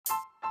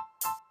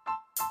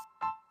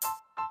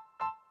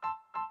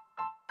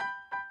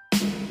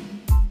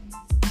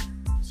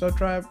So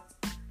tribe,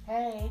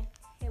 Hey,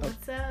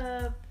 What's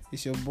up?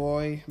 it's your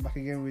boy back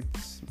again with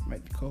my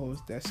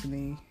co-host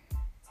Destiny,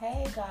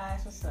 hey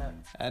guys, what's up?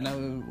 and now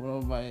with one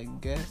of my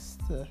guests,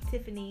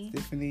 Tiffany.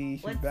 Tiffany.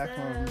 She's What's back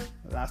from up?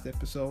 the last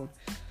episode.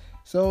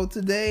 So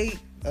today,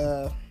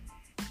 we're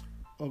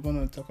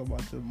gonna talk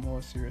about the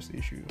more serious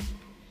issue.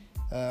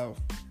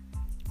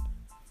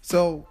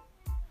 So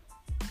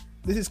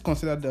this is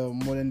considered the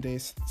modern day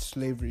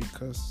slavery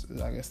because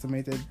like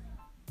estimated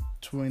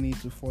 20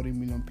 to 40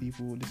 million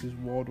people. This is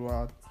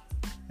worldwide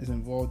is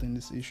involved in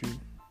this issue.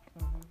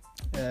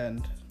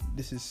 And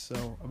this is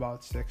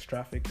about sex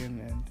trafficking,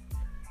 and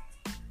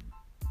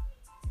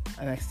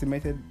an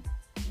estimated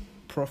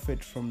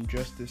profit from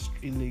just this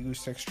illegal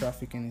sex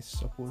trafficking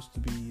is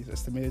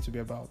estimated to be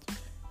about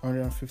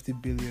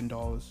 $150 billion,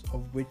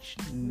 of which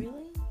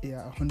Really?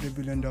 $100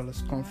 billion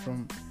come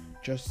from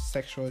just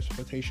sexual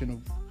exploitation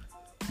of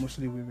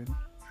mostly women.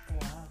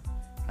 Wow.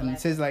 And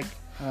it says like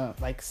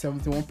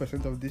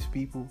 71% of these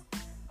people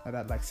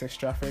that like sex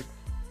traffic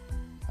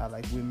are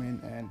like women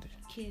and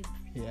Kids.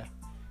 yeah.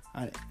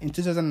 And in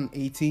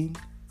 2018,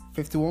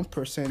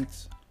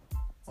 51%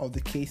 of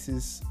the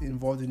cases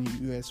involved in the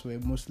US were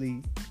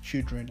mostly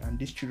children, and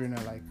these children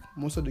are like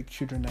most of the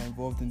children that are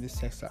involved in this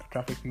sex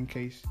trafficking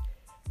case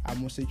are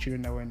mostly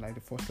children that were in like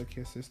the foster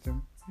care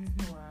system.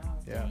 Mm-hmm. Wow.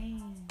 Yeah.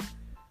 Dang.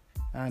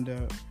 And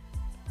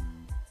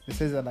it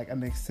says that like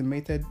an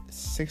estimated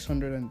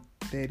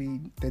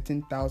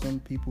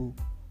 613,000 people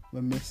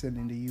were missing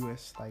in the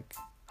US, like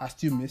are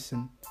still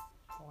missing.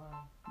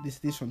 Wow. This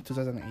from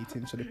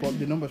 2018, so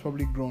the number's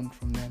probably grown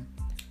from then.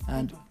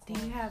 And Do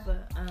you have an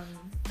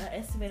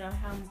estimate on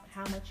how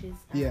much is?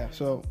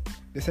 so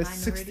it says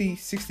minority?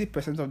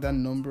 60% of that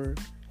number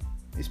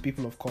is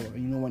people of color.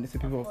 You know, when they say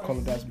people of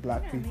color, that's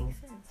black people.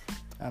 Makes sense.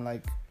 And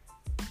like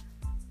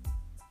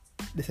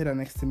they said, an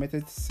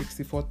estimated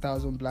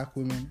 64,000 black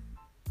women,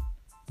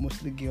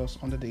 mostly girls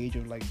under the age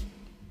of like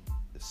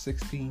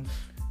 16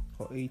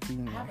 or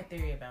 18. I have a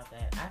theory about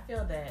that. I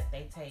feel that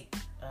they take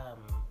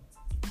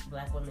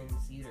black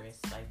women's uterus,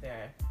 like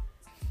their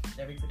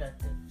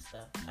reproductive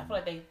stuff. I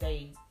feel like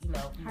they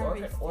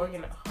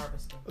organ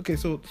harvesting. Okay,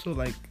 so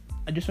like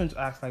I just want to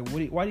ask, like,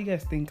 why do you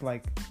guys think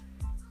like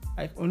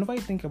whenever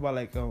you think about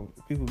like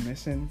people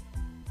missing,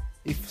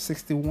 if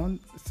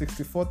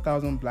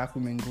 64,000 black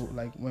women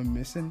went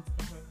missing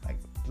like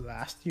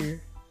last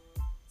year?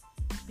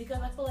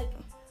 Because I feel like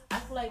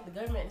the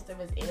government and stuff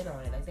is in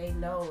on it. Like they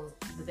know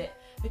that,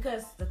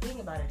 because the thing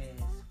about it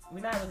is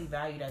we're not really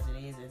valued as it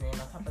is, and then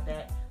on top of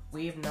that,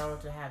 we've known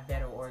to have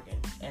better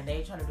organs, and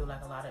they trying to do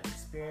like a lot of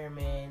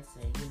experiments,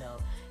 and you know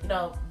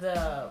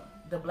the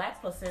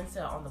black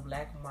placenta on the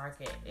black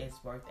market is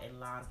worth a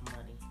lot of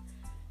money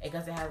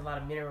because it has a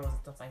lot of minerals and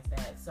stuff like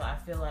that. So I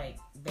feel like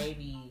they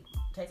be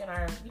taking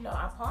our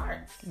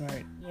parts,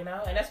 Right. and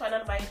that's why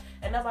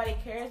nobody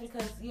cares,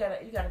 because you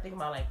gotta think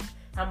about like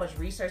how much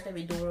research they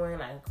be doing,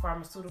 like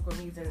pharmaceutical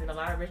reasons, and a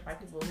lot of rich white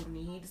people who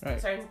need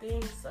certain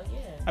things. So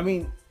yeah. I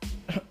mean,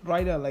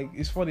 right now, like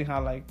it's funny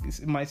how like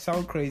it might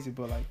sound crazy,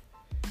 but like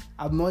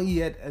I'm not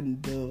yet in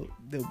the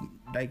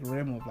like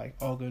realm of like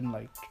organ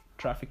like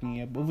trafficking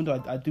yet. But even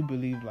though I do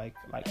believe like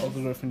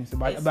organ trafficking,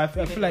 but I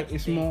feel like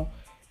it's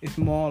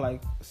more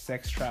like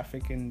sex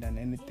trafficking than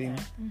anything.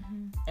 Yeah.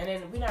 Mm-hmm. And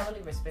then we're not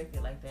really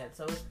respected like that,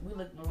 so we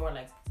look more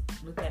like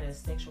looked at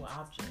as sexual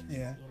objects.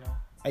 Yeah.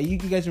 You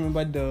guys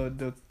remember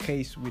the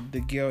case with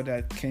the girl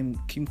that Kim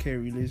K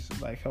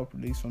helped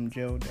release from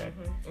jail, that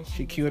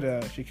she killed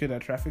a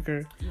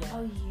trafficker,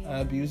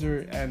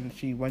 abuser, and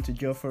she went to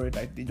jail for it.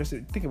 Like, just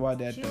think about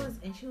that. She was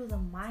a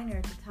minor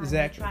at the time.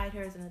 Exactly. They tried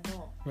her as an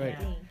adult. Right. I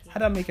think. How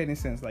that make any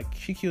sense? Like,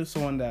 she killed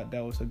someone that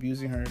was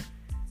abusing her,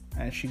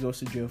 and she goes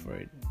to jail for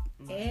it.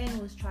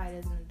 And was tried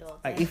as an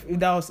adult. Like if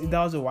that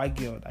was a white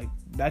girl, like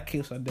that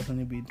case would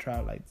definitely be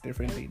tried like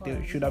differently.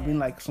 They should have been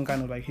like some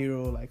kind of like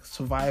hero, like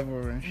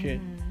survivor and shit,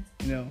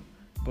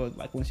 But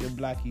like once you're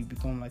black, you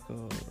become like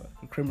a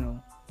criminal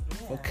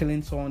for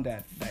killing someone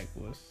that like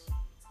was.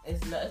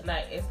 It's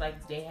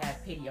like they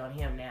have pity on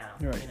him now.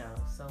 Right.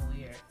 So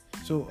weird.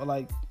 So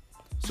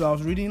I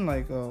was reading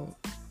like on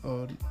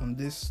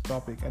this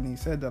topic, and he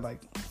said that like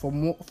for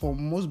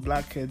most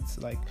black kids,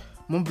 like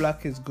more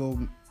black kids go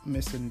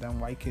missing than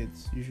white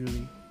kids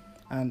usually,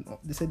 and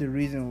they said the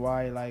reason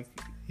why like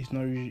it's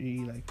not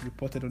usually like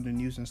reported on the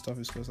news and stuff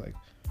is because like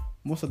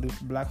most of the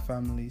black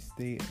families,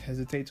 they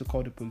hesitate to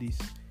call the police.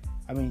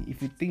 I mean,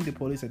 if you think the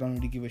police, they don't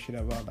really give a shit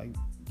about like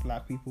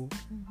black people,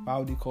 why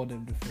would they call them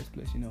in the first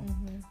place?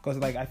 Because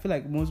like I feel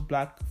like most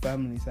black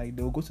families, like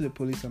they'll go to the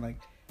police and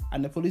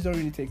the police don't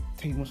really take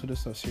most of the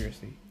stuff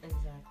seriously.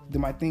 Exactly. They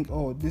might think,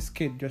 oh, this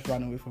kid just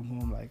ran away from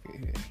home, like.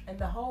 And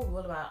the whole rule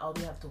about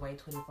they have to wait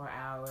 24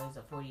 hours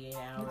or 48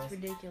 hours. It's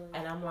ridiculous.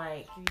 And I'm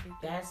like,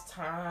 that's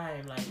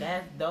time. Like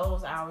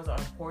those hours are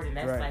important.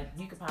 That's like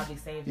you could probably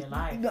save your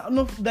life.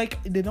 No,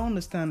 like they don't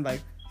understand.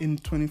 Like in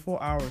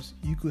 24 hours,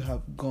 you could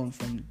have gone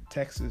from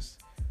Texas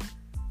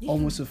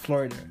almost to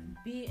Florida.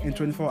 In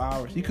 24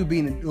 hours, you could be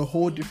in a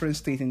whole different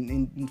state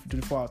in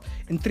 24 hours.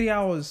 In 3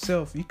 hours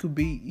itself, you could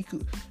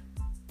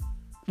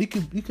you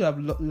could have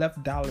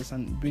left Dallas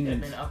and been Could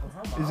in. have been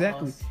Oklahoma. Exactly.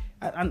 Almost.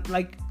 And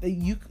like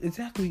you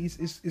exactly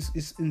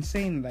it's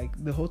insane, like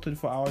the whole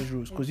 24 hours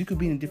rules, because you could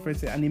be in a different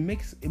state, and it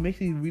makes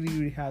it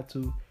really hard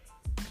to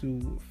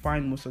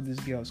find most of these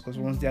girls, because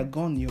once they're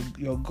gone,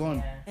 you're gone.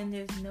 Yeah. And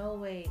there's no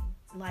way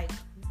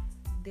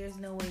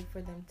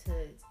for them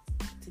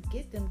to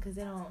get them, because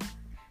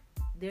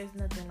there's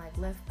nothing like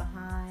left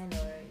behind,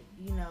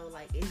 or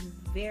like it's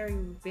very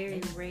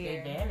very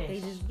rare. They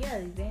vanish.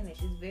 They vanish.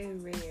 It's very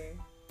rare.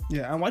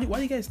 Yeah, and why do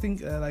you guys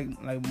think like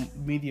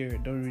media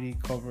don't really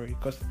cover it?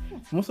 Because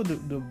most of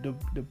the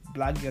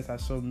black girls I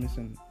saw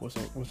missing was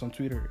on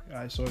Twitter.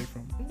 I saw it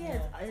from.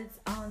 Yeah, it's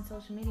on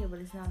social media, but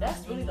it's not.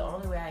 That's really the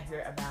only way I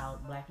hear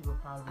about black people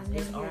problems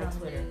is on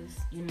Twitter.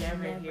 You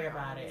never hear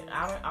about it.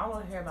 I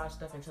don't hear about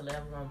stuff until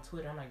it was on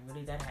Twitter. I'm like,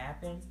 really, that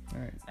happened?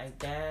 Right. Like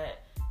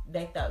that.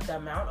 Like the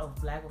amount of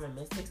black women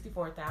missed,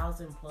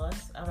 64,000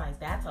 plus. I'm like,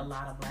 that's a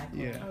lot of black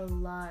women. Yeah. A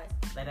lot.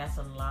 Like that's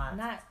a lot.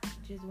 Not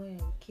just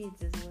women,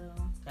 kids as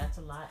well. That's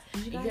a lot.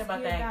 Did You guys hear about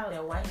hear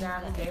that white guy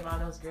who gave all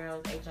those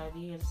girls HIV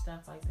and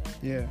stuff like that?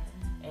 Yeah.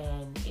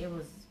 And it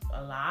was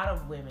a lot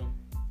of women,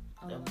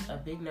 a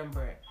big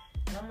number.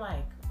 And I'm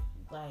like,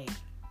 I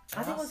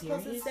think it was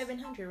close to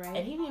 700, right?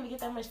 And he didn't even get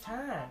that much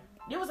time.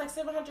 It was like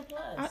 700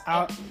 plus.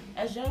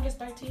 As young as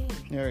 13.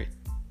 Yeah, right.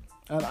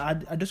 And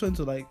I just want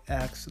to like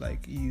ask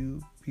like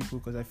you people,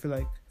 because I feel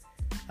like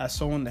as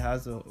someone that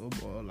has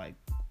I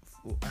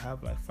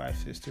have like 5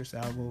 sisters,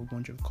 I have a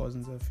bunch of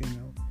cousins that are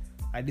female.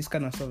 Like this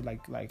kind of stuff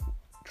like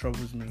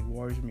troubles me,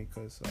 worries me,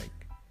 because like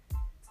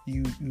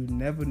you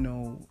never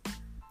know.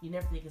 You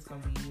never think it's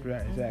gonna be you.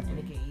 Right, exactly. And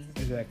it can easily.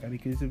 Exactly, and it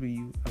could easily be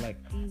you. Like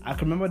I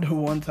can remember the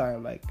one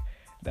time like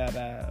that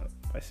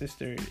my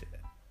sister,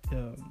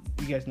 you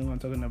guys know what I'm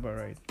talking about,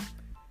 right?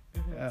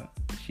 Mm-hmm.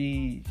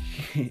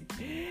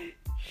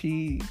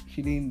 She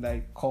didn't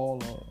like call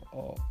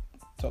or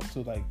talk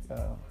to like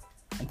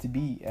Auntie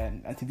B,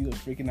 and Auntie B was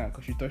freaking out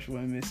because she thought she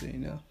went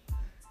missing,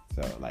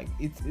 So like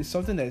it's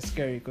something that is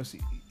scary, because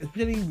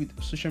especially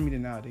with social media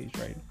nowadays,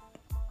 right?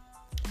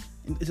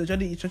 It's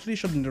actually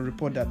showed in the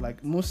report that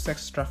like most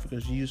sex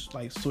traffickers use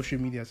like social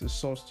media as a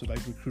source to like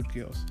recruit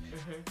girls.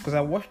 Because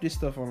I watched this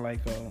stuff on like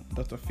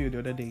Dr. Phil the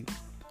other day.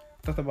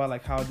 Talked about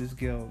like how this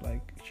girl,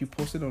 like she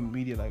posted on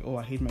media like, oh,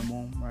 I hate my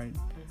mom, right?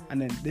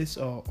 And then this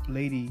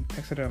lady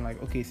texted her and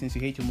like, okay, since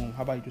you hate your mom,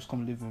 how about you just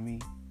come live with me?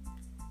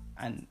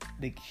 And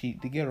the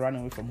girl ran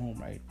away from home,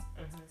 right?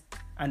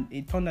 And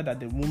it turned out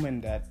that the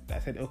woman that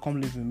said, oh, come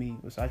live with me,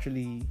 was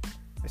actually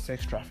a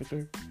sex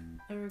trafficker.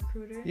 A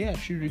recruiter? Yeah,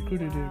 she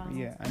recruited her.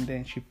 Yeah, and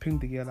then she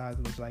pimped the girl out.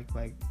 It was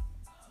like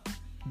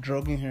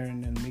drugging her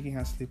and then making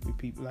her sleep with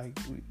people, like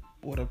with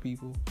other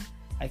people.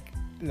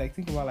 Like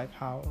think about like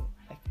how,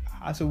 like,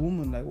 as a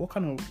woman, like what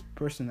kind of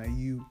person are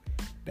you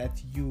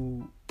that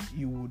you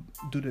would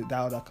do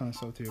that kind of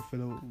stuff to your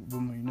fellow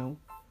woman?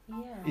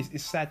 Yeah.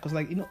 It's sad, because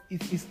like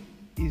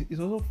it's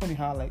also funny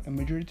how like a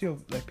majority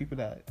of like people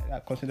that are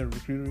considered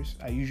recruiters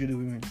are usually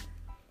women,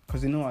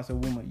 because as a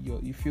woman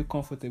you feel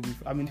comfortable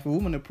with. I mean, if a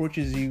woman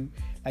approaches you,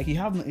 like you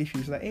have no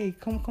issues, like, hey,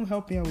 come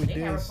help me out with they this.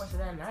 They have reports of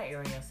that in our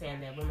area saying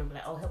that women be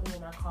like, oh, help me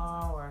with my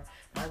car, or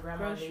my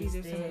grandma needs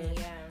this.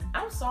 Yeah.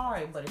 I'm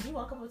sorry, but if you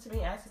walk up to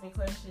me asking me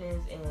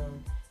questions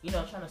and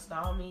trying to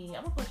stall me,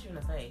 I'm gonna punch you in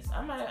the face.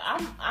 I'm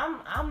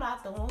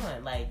not the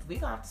one. Like, we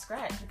gonna have to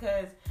scratch,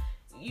 because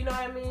you know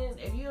what I mean?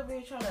 If you over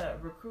here trying to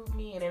recruit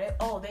me, and then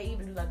they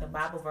even do like the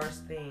Bible verse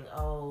thing.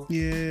 Oh,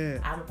 yeah,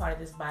 I'm a part of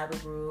this Bible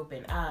group,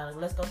 and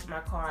let's go to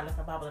my car. I left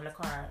my Bible in the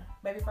car.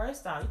 Baby,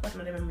 first off, you supposed to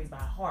know them me by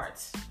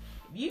heart.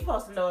 You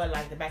supposed to know it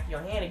like the back of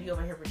your hand if you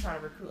over here trying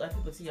to recruit other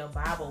people to your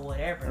Bible or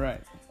whatever.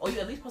 Right. Or you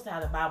at least supposed to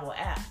have the Bible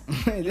app.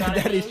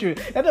 That is true.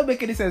 That don't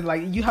make any sense.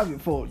 Like, you have your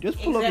phone. Just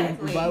pull up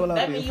your Bible app.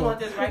 That means you want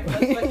this right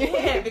fucking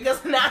hand,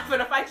 because now I'm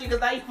finna fight you,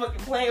 because now you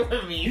fucking playing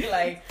with me.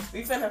 Like,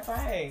 we finna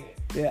fight.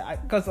 Yeah,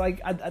 because like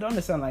I don't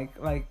understand.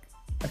 Like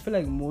I feel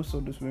like most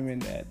of those women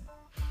that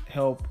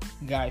help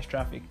guys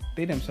traffic,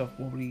 they themselves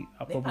probably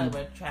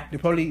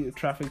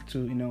traffic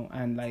too,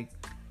 and like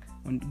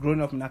when growing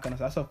up in that kind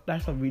of stuff,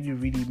 that stuff really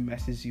really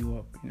messes you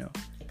up,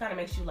 It kind of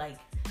makes you like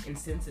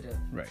insensitive,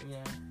 right?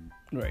 Yeah,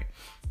 right.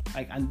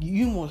 Like, and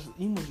you must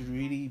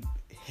really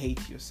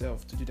hate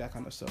yourself to do that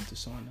kind of stuff to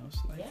someone else.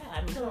 Like, yeah,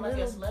 I mean, like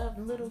just love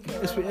little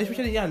girls,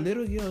 especially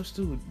little girls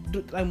too.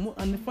 Like,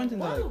 and the fun thing,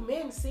 what do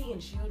men see in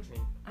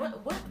children?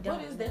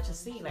 What is there to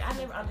see? Like, I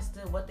never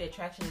understood what the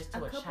attraction is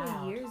to a child. A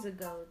couple years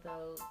ago,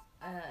 though,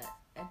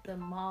 at the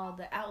mall,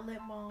 the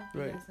outlet mall,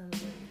 right?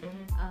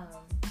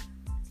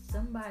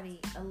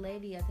 A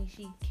lady, I think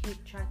she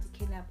tried to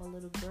kidnap a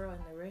little girl in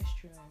the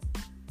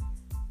restroom,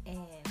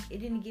 and it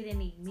didn't get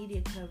any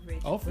media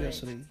coverage.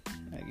 Obviously,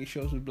 like, it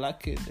shows with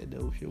black kids that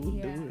she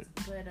wouldn't do it.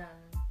 But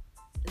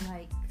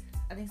like,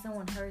 I think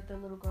someone heard the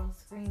little girl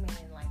screaming,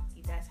 and like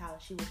that's how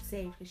she was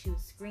saved, because she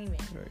was screaming.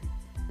 Right.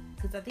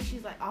 because I think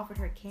she's like offered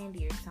her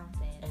candy or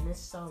something. And it's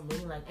so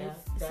many like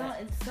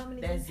that. It's so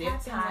many that things zip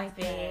happen tie like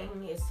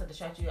thing that. is to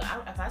distract you.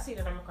 If I see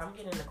that, I'm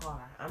getting in the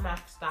car. I'm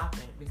not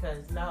stopping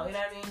because you know what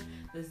I mean.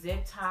 The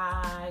zip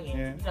tie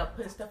and you know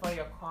putting stuff on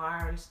your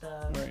car and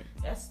stuff. Right.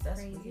 That's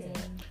Crazy.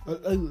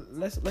 weird.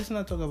 Let's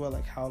not talk about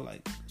like how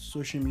like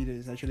social media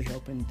is actually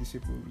helping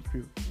disable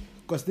people,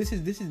 because this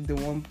is the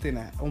one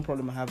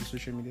problem I have with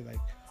social media. Like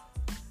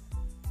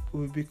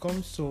we've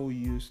become so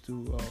used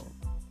to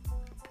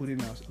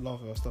putting a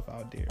lot of our stuff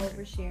out there.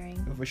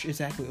 Oversharing.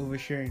 Exactly,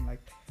 oversharing. Like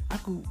I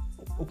could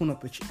open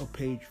up a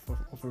page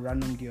of a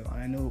random girl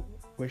and I know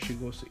where she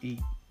goes to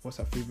eat, what's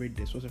her favorite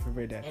this, what's her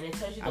favorite that, and it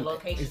tells you the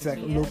location. It's like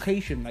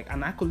location, like,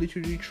 and I could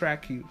literally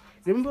track you.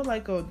 Remember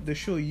like the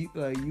show you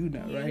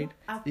right?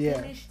 I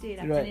finished it.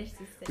 Finished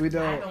it.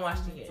 I haven't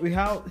watched it yet. With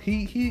how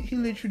he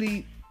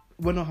literally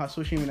went on her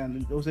social media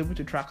and was able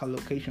to track her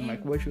location,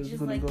 like where she was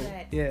gonna go.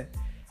 That. Yeah,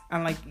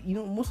 and like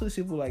most of these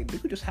people like they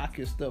could just hack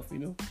your stuff,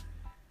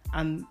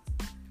 and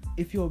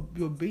if you're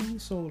being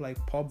so like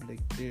public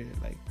there,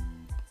 like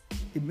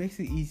it makes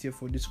it easier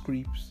for these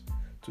creeps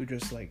to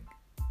just like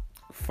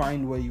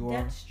find where you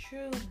are. That's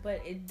true,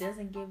 but it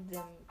doesn't give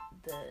them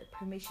the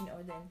permission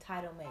or the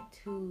entitlement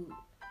to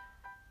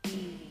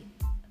be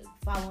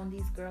following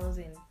these girls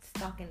and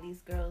stalking these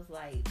girls.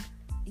 Like,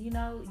 you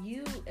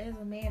as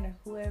a man or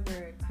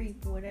whoever,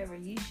 creep or whatever,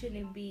 you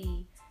shouldn't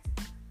be.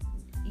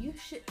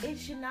 It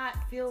should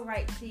not feel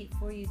right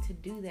for you to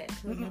do that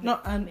to another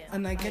female.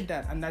 and I get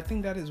that, and I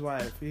think that is why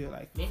I feel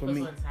like for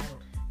me,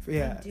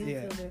 yeah.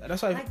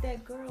 That's why like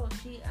that girl.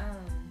 She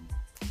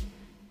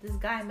this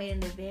guy made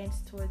an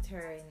advance towards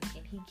her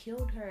and he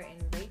killed her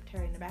and raped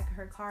her in the back of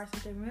her car.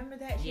 So remember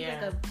that?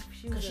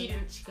 Because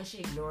she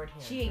ignored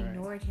him. She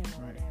ignored him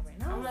or whatever.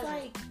 And I was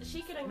like,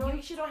 she can ignore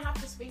you. She don't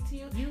have to speak to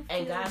you.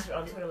 And guys are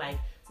on Twitter like,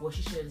 well,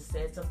 she should have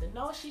said something.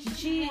 No, she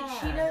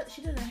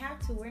doesn't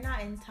have to. We're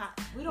not in top.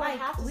 We don't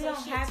have to. We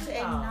don't have to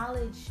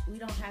acknowledge. We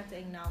don't have to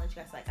acknowledge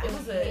guys. Like it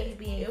was a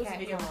video of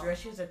a girl.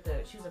 She was at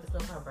the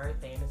club for her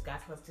birthday, and this guy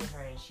came up to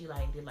her and she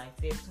like did like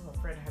this to her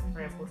friend. Her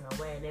friend pulled her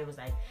away, and it was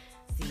like,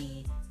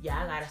 see,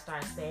 y'all gotta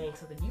start saying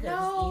something. You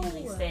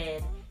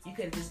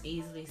could have just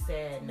easily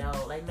said no.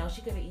 Like no,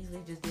 she could have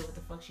easily just did what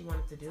the fuck she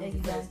wanted to do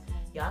because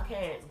y'all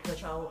can't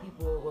control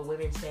what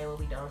women say, what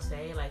we don't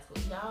say. Like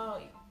y'all.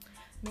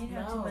 Men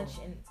have too much,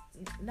 and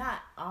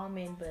not all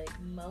men, but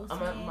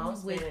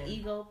most with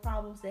ego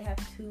problems, they have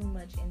too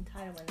much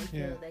entitlement. They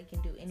feel they can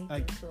do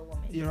anything to a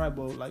woman. You're right,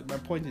 but like my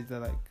point is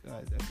that like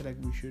I feel like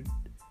we should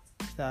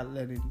start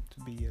learning to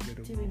be a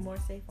little be more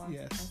safe on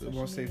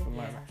more safe media.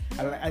 online.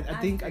 Yeah.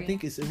 I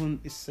think it's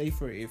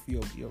safer if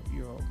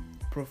your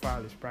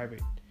profile is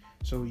private.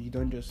 So you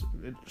don't just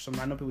some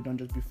random people don't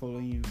just be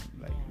following you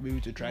like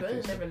maybe to track you.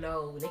 You never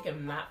know. They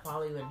can not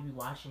follow you and be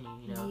watching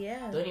you.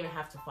 Yeah. Don't even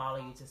have to follow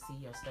you to see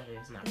your stuff if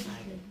it's not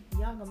private.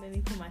 Y'all gonna make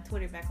me put my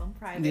Twitter back on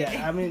private.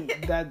 Yeah, I mean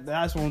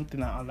that's one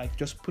thing I like.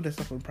 Just put the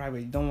stuff on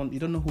private. You don't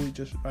know who is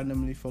just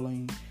randomly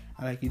following you,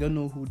 and like you don't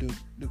know who the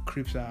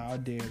creeps are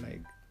out there.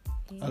 Like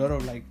a lot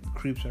of like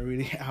creeps are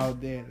really out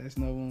there. There's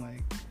no one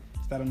like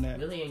start on that.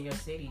 Really in your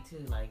city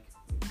too, like.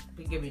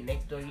 Give me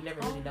next door. You never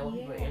really know what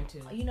people are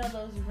into. You know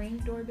those Ring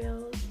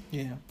doorbells?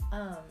 Yeah.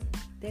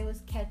 They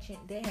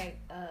had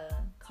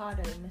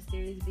caught a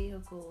mysterious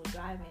vehicle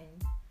driving.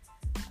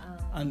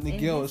 And the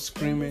girl was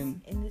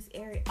screaming in this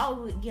area.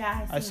 Oh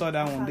yeah, I saw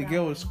that one. The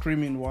girl was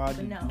screaming while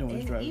the girl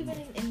was driving. Even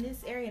in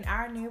this area, in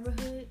our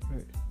neighborhood,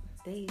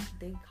 they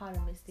caught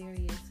a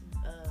mysterious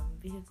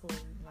vehicle.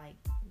 Like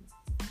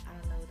I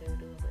don't know what they were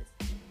doing,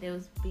 but they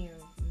was being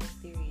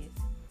mysterious,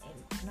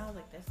 and I was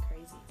like, that's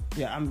crazy.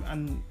 Yeah,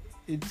 and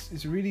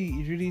it's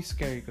really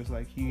scary because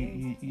like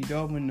you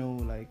don't even know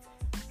like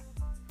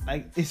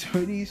it's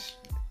really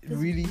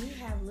we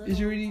have little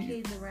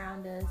kids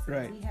around us,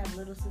 right? We have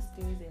little sisters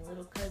and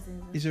little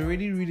cousins. It's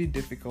already really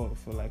difficult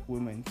for like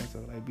women in terms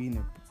of like being in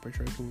a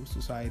patriarchal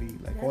society,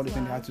 like all the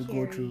things they have to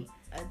go through.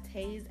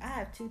 I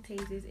have 2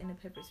 tasers and a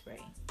pepper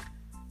spray.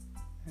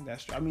 And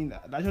that's true. I mean,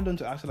 that's what I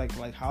to ask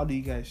like how do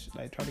you guys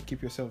like try to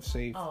keep yourself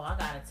safe? Oh, I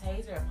got a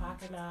taser, a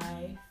pocket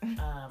knife,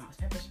 a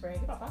pepper spray.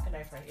 Get my pocket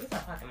knife right. It's my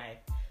pocket knife.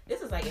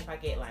 This is like if I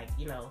get like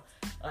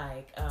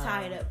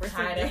tied up or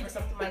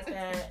something like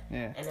that.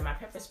 Yeah. And then my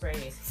pepper spray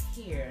is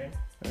here.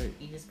 Right.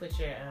 You just put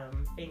your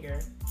finger.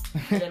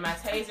 And then my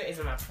taser is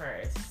in my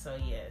purse. So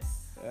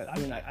yes. I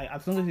mean,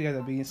 as long as you guys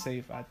are being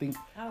safe, I think.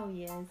 Oh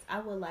yes, I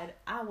will light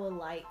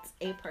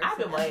a person. I've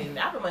been waiting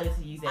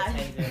to use that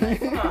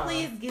taser. Like,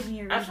 please give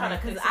me a reason. I'm trying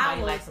to cook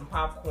somebody like some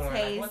popcorn.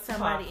 Tase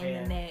somebody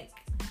in the neck.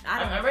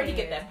 I'm ready to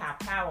get that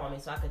pow on me,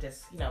 so I could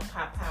just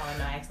pop and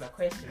not ask no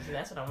questions. And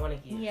that's what I want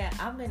to get. Yeah,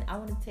 I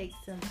want to take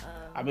some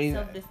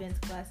self-defense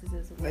classes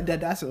as well.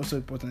 That's also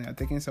important. Yeah,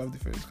 taking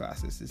self-defense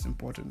classes is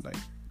important, like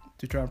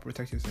to try and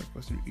protect yourself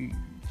because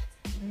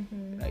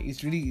like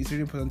it's really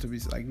important to be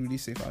like really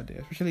safe out there,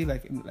 especially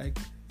like in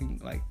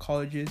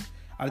colleges.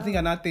 I think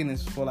another thing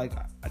is for like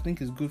I think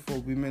it's good for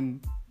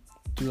women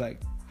to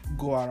like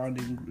go around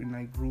in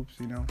like groups,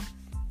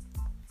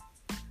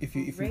 If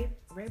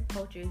rape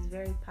culture is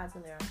very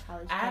popular on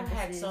college campuses. I've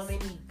had so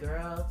many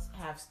girls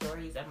have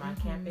stories at my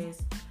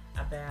campus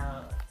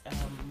about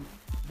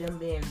them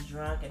being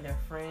drunk and their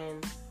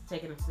friends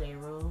taking them to their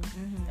room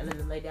and then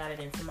they lay down and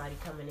then somebody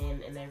coming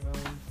in their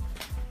room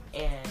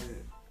and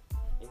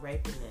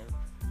raping them.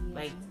 Yeah.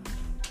 Like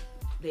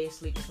they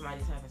asleep and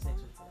somebody's having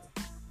sex with them.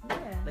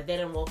 Yeah. Like they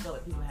didn't woke up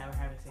with people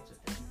having sex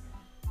with them.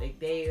 Like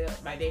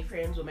their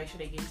friends will make sure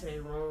they get into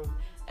their room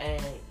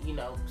and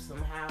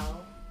somehow,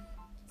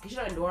 cause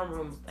in dorm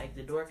rooms like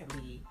the door can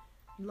be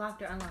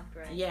locked or unlocked,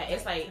 right? Yeah,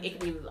 it's like it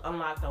can be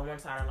unlocked on one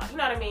side or locked. You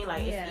know what I mean?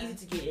 Like it's easy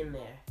to get in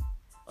there,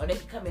 or they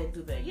can come in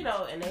through the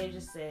And they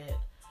just said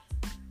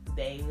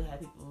they had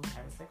people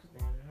having sex with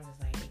them. And I was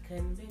just like, it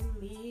couldn't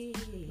be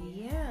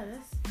me. Yeah,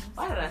 that's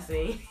why did I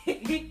sing?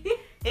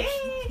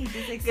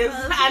 Because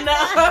I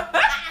know.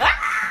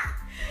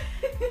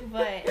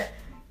 But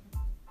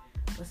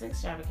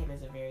sex trafficking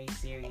is a very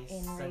serious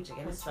subject,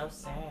 and it's so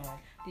sad.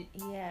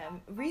 Yeah,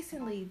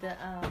 recently the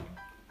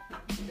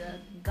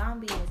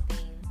Gambia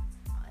thing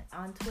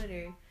on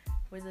Twitter,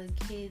 where the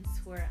kids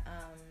were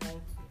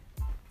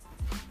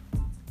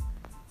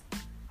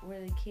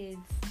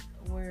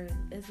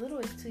as little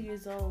as 2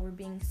 years old, were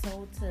being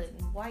sold to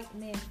white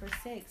men for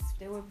sex.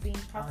 They were being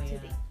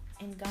prostituted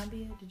in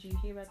Gambia. Did you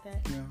hear about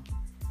that? Yeah.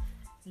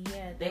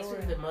 Yeah, they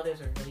said the mothers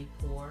are really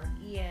poor.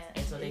 Yeah,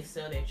 and so they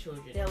sell their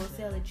children. They will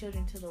sell their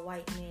children to the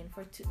white men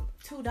for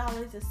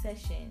 $2 a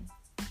session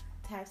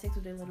to have sex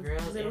with their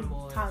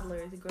little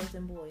toddlers, girls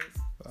and boys.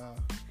 Wow.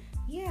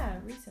 Yeah,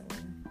 recently.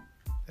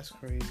 That's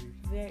crazy.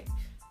 Very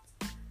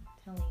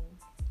telling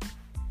you.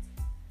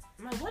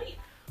 I'm like, what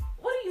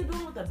are you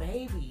doing with a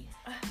baby?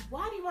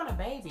 Why do you want a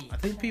baby? I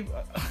think people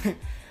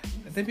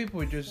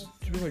are just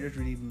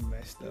really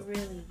messed up.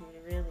 Really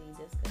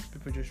disgusting.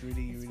 People just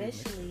really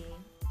especially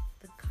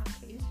the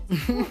Caucasian.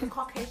 The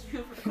Caucasian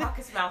people from the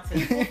Caucasus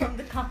Mountains. People from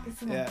the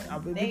Caucasus Mountains.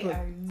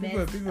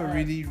 Yeah, people are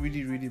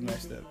really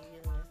messed up.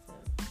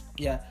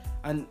 Yeah,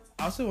 and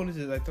I also wanted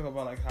to talk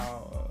about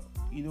how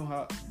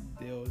how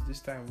there was this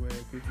time where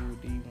people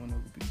didn't want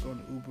to go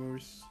on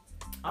Ubers.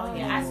 Oh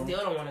yeah, I still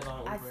don't want to go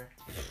on Uber.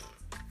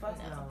 Fuck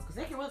no, because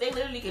they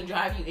literally can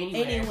drive you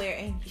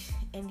anywhere.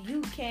 And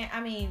you can't. I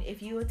mean,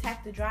 if you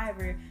attack the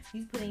driver,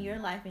 you putting your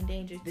life in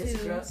danger too.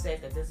 This girl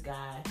said that this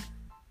guy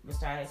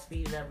started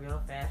speeding up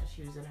real fast when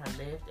she was in her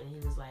Lyft, and he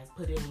was like,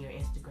 "Put in your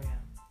Instagram,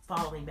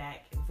 follow me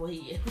back."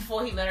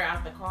 Before he let her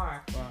out the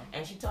car, wow.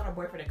 And she told her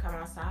boyfriend to come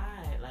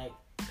outside,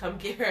 come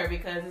get her,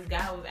 because this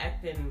guy was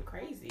acting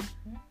crazy,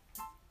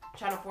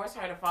 trying to force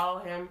her to follow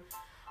him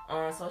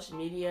on social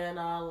media and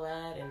all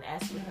that, and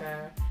asking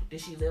her,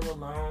 did she live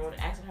alone,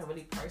 asking her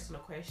really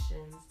personal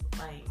questions,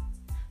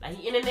 and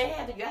then they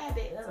have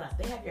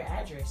your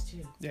address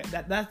too. Yeah,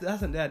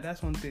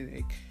 that's one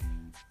thing.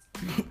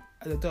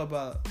 I thought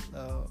about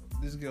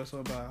this girl saw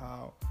about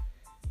how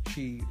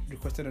she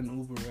requested an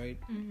Uber, right?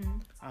 Mm-hmm.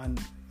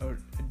 And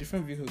a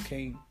different vehicle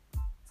came.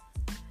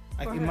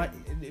 A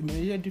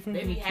different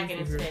maybe hacking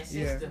into that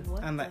system.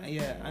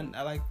 Yeah, and and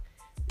I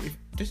if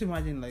just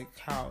imagine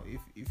how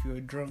if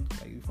you're drunk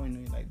before you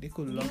know it, they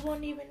could lock. You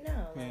won't even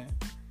know. Yeah.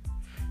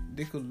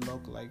 They could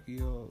lock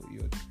your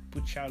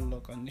put child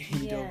lock on the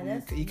door.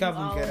 You can't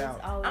even get out.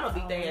 I'm gonna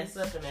beat their ass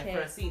up in that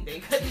front seat. They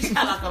cut the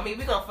child lock on me.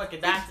 We gonna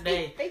fucking die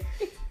today.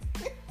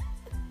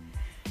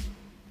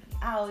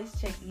 I always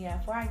check. Yeah,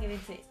 before I get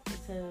into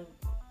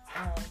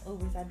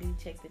Ubers, I do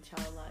check the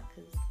child lock,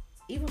 because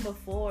even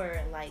before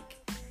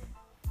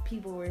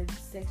people were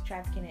sex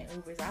trafficking in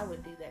Ubers, I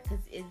would do that, because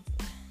you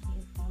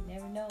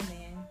never know,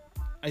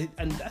 man.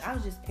 I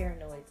was just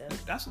paranoid though.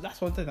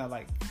 That's one thing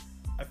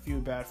I feel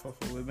bad for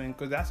women,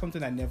 because that's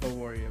something I never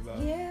worry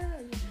about. Yeah.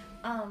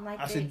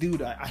 As a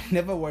dude, I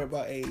never worry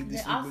about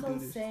this. They also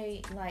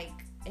say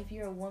if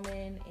you're a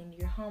woman and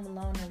you're home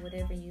alone or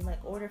whatever, and you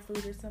order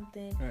food or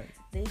something, right.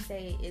 They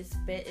say it's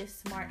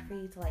smart for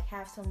you to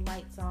have some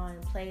lights on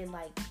and play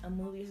a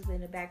movie or something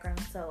in the background,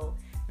 so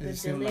the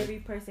delivery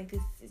person,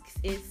 because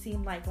it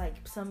seemed like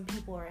some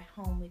people are at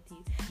home with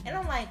you. And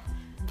I'm like,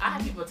 I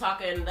have people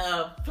talking,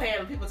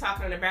 playing people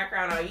talking in the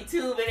background on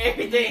YouTube and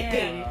everything.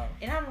 Yeah.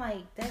 And I'm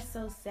like, that's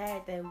so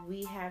sad that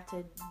we have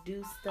to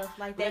do stuff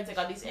like that. We have to take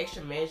all these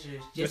extra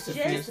measures just to be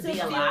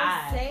feel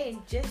alive. Safe,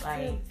 just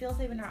to feel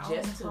safe in our own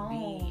just to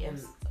homes. Be in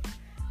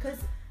because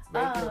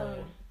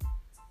regular.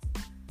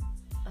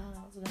 I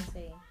was gonna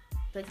say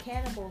that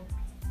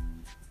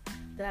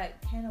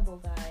cannibal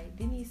guy,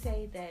 didn't he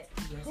say that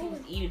he was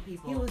eating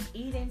people? He was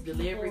eating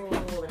delivery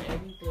people and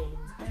everything.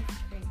 That's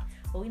great.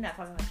 Well, we're not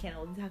talking about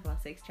cannibal, we're talking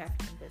about sex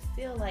trafficking, but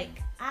still, I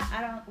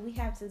don't. We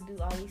have to do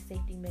all these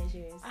safety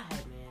measures.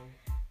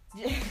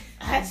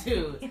 I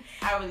do.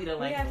 I really don't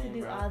like it. We have to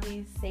do all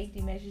these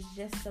safety measures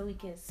just so we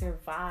can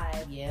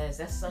survive. Yes,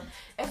 that's so.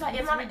 It's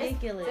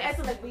ridiculous. It's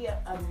acting like we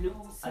a new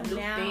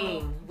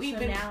thing.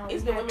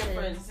 It's been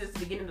women since the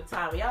beginning of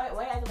time. Y'all,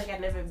 why acting like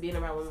I've never been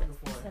around women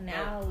before? So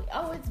now,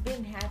 it's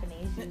been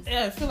happening. It's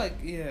just, I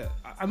feel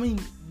I mean,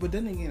 but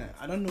then again,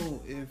 I don't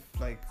know if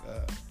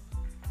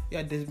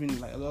there's been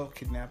a lot of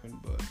kidnapping,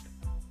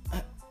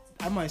 but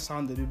I might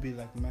sound a little bit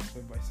messed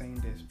up by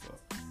saying this, but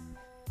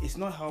it's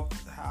not helped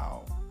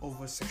how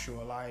over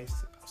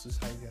sexualized our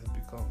society has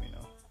become.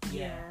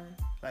 Yeah.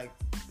 Like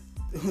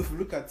if you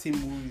look at teen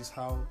movies,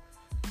 how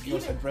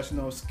girls are dressing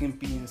all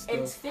skimpy and stuff.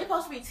 And they're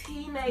supposed to be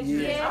teenagers.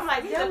 Yeah. I'm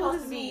like, these are There supposed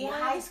was to be one-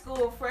 high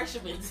school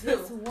freshmen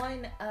This too.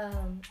 one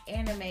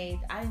anime,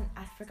 I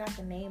forgot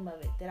the name of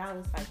it, that I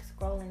was like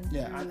scrolling through.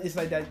 Yeah, and it's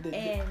like that.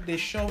 They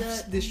shove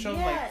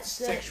yeah, like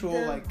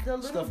sexual like the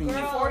little stuff in girl-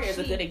 there. Euphoria is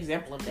a she- good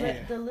example of that.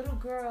 Yeah. The little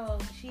girl,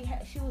 she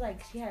had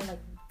like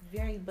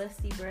very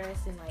busty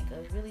breasts and like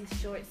a really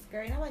short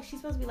skirt. And I'm like, she's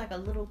supposed to be like a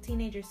little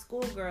teenager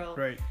schoolgirl,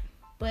 Right.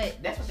 but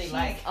That's what they she's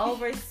like.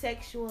 over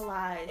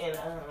sexualized. And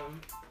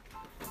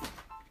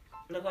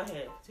no, go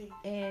ahead.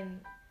 And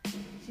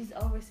she's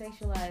over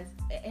sexualized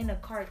in a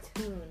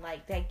cartoon,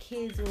 like that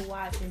kids will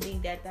watch and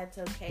think that that's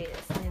okay.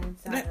 That's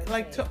inside.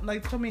 Like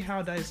tell me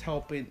how that is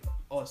helping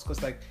us,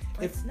 because like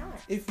It's not.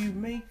 if you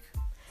make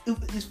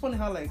it's funny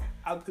how like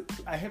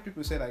I hear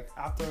people say like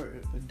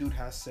after a dude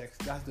has sex,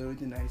 that's the only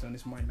thing that is on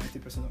his mind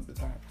 90% of the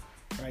time,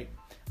 right?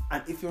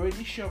 And if you're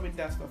already shoving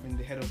that stuff in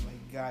the head of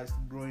like guys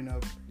growing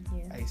up,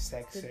 Yeah. like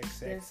sex, This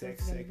this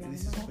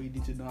is all you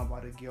need to know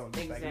about a girl.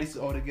 Like Exactly. this is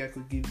all the girl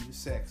could give you,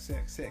 sex.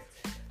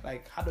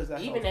 Like how does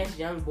that Even help? as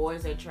young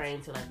boys, they're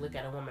trained to like look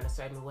at a woman a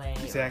certain way.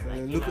 or, Exactly.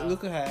 like, you know.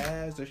 Look at her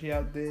ass. Does she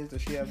have this?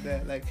 Does she have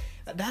that? Like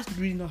that's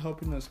really not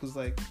helping us, because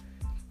like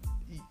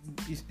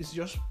it's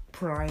just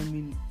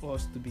priming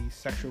us to be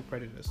sexual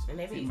predators. And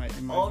they be in my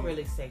view.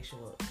 overly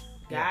sexual.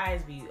 Yeah.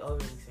 Guys be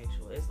overly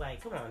sexual. It's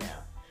like, come on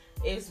now.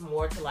 It's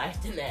more to life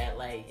than that.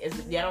 Like,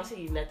 y'all don't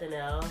see nothing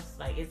else.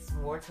 Like, it's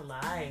more to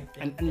life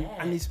than that.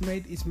 And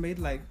it's made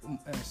like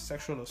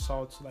sexual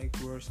assaults like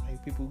worse.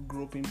 Like people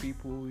groping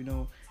people.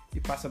 You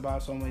pass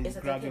about someone, you it's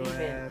like grab they your can't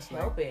even ass.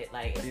 help it.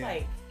 Like, it's Yeah.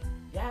 like,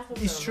 y'all have It's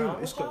something true.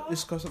 wrong with y'all?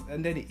 It's cause of,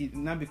 and then it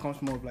now becomes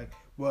more of like,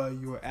 well,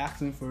 you were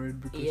asking for it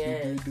because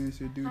Yes. you do this,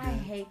 you do I that.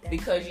 hate that.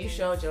 Because you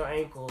showed your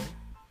ankle.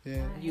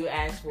 Yeah. You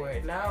asked for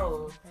it.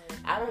 No.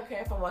 I don't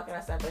care if I'm walking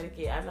outside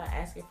naked. I'm not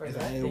asking for It's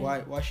like, nothing.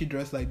 hey, why she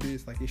dressed like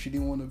this? Like if she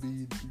didn't want to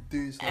be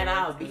this, And like,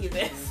 I'll why be she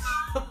this.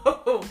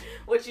 dressed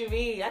What you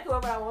mean? I can wear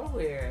what I want to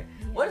wear.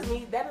 Yeah. What is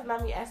me? That is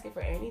not me asking for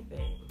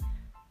anything.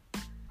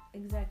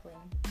 Exactly.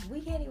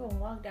 We can't even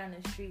walk down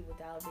the street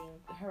without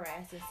being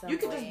harassed in some You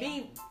could way. just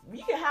be.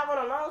 You can have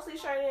on a long sleeve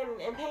shirt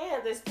and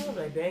pants. And still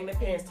like, dang, the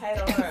pants tight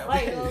on her.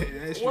 Like,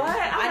 That's true. what?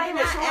 I'm not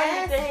even showing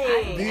I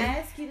anything. didn't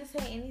ask you to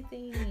say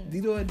anything. Do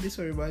you know what this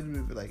one reminds me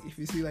of? Like if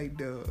you see like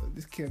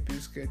this campaign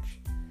sketch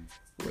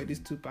where these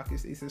two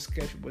it's a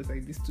sketch, but it's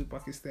like these two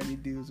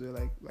Pakistani dudes were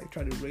like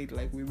trying to raid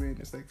like women.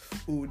 It's like,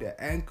 oh, the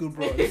ankle,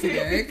 bro. You see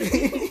the ankle?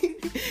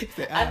 It's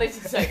the I know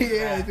ass. what you're talking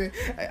Yeah, about.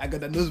 it's like, I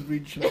got a nose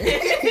bridge.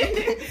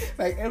 Like,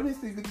 like every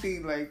single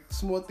thing, like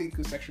small thing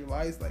could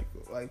sexualize, like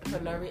For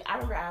no reason. I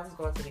remember I was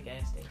going to the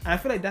gas station. And I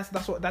feel like that's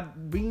what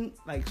that being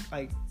like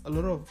a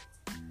lot of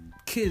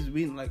kids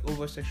being like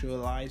over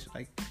sexualized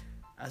like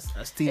as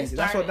teens.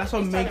 That's what It's makes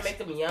starting to make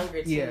them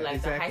younger too. Yeah, like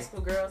exactly. the high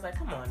school girls, like,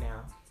 come on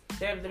now.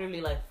 They're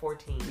literally like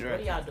 14. What are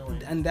y'all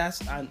doing? and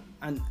that's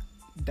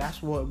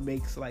what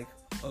makes like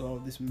a lot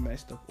of these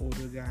messed up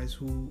older guys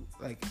who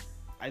like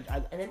And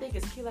they think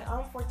it's cute, like,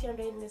 oh, I'm 14, I'm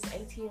dating this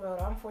 18-year-old.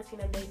 I'm 14,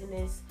 I'm dating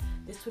this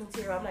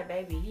 22-year-old. I'm like,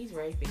 baby, he's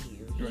raping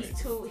you. He's Right.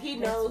 too. He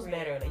That's knows right.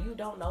 better. Like, you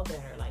don't know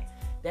better. Like,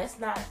 that's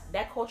not.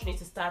 That culture needs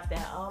to stop.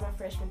 That, oh, I'm a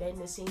freshman dating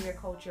the senior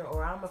culture,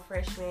 or I'm a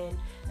freshman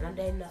and I'm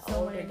dating the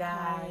Someone older in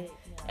guy, college,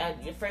 yeah.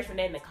 and you're freshman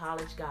dating the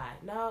college guy.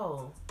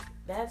 No,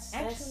 that's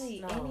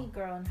Actually, no. any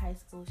girl in high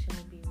school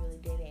shouldn't be really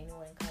dating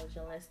anyone in college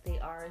unless they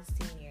are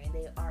a senior and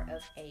they are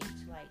of age.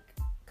 Like,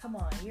 come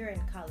on, you're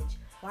in college.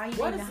 Why are you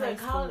What dating is a high a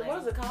college? schooler? What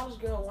does a college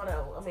girl want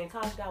to? I mean,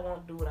 college guy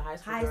won't do with a high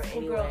school, High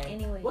school girl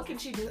anyway. What can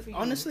she do for you?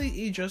 honestly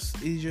it's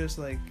just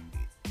like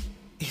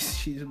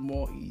she's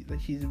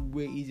she's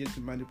way easier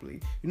to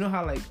manipulate. You know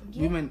how like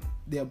Yeah. women,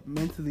 they're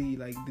mentally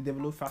like they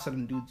develop faster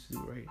than dudes do,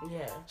 right?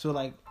 Yeah. So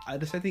like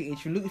at a certain age,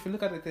 if you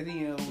look at a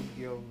 13-year-old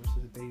girl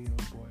versus a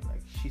 13-year-old boy,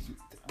 like she's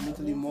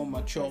mentally more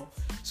mature.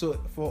 So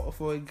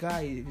for a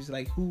guy, it's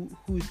like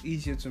who's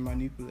easier to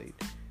manipulate,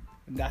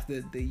 and that's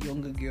the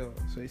younger girl.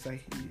 So it's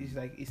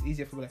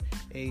easier for like,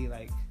 hey,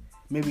 like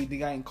maybe the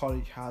guy in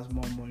college has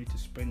more money to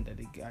spend than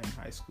the guy in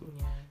high school,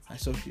 Yeah. and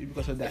so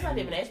because of that, It's not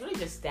even that. It's really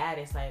just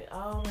status. Like,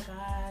 oh my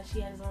God, she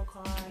has his own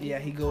car. yeah,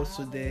 he he's goes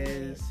to college.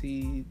 this.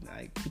 He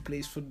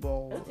plays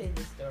football. Let me tell you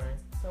this story.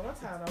 So one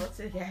time I went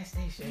to the gas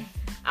station.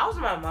 I was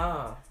with my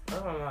mom.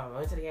 I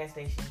went to the gas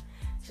station.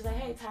 She's like,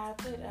 hey, Ty,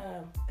 put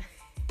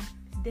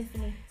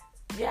Tiffany.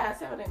 yeah, I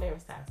said my name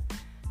was Ty.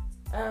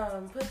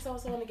 Put so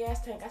in the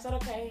gas tank. I said,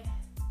 okay.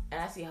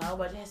 And I see a whole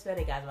bunch of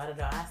Hispanic guys by the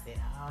door. I said,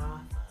 oh,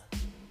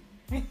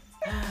 fuck.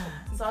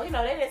 So, they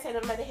didn't say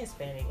nothing about the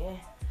Hispanic.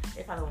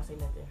 They probably won't say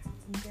nothing.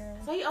 Girl.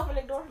 So he opened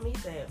the door for me. He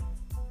said,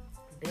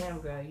 damn,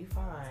 girl, you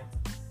fine.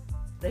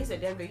 No, he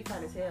said, damn, girl, you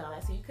fine as hell. I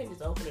said, you couldn't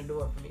just open the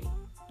door for me.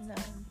 No.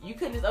 You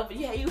couldn't just open.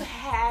 Yeah, you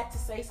had to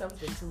say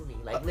something to me,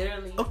 like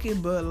literally. Okay,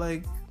 but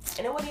like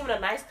And it wasn't even a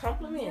nice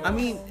compliment. I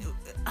mean,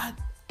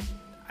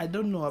 I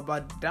don't know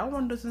about that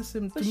one. Doesn't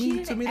seem But to she me.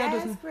 didn't To me, that ask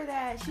doesn't. for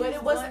that. She But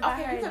it was going by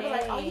okay. her You could be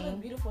like, "Oh, you name.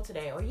 look beautiful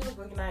today," or "You look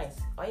really nice."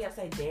 All you gotta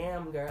say,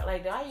 "Damn, girl."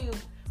 Like,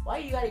 why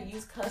you gotta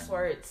use cuss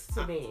words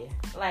to me?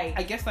 Like,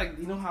 I guess like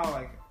you know how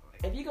like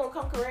if you gonna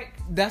come correct,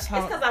 that's how.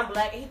 it's because I'm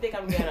black and he think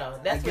I'm ghetto.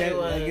 That's what it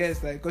was. I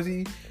guess like because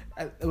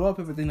a lot of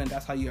people think that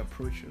that's how you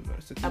approach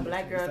it. A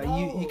black girl,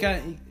 like you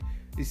can't.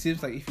 It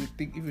seems like if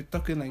you're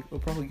talking like, oh,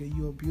 probably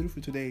you're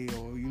beautiful today,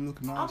 or you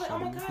look nice, I'm like, oh or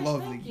my you gosh, look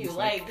lovely. thank you.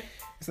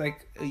 It's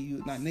like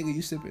you, nah, nigga,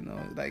 you sipping,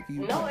 or like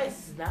you. No,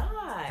 it's not.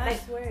 I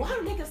swear. Why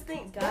do niggas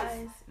think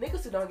Guys.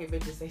 Niggas who don't get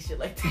bitches say shit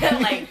like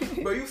that.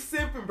 Like, bro, you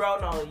simping, bro.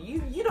 No, you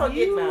don't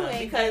get none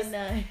because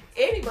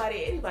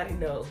anybody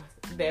know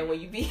that when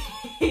you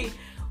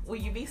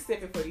be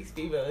sipping for these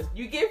females,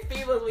 you get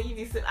females when you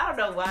be sipping. I don't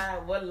know why.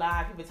 What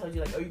lie people told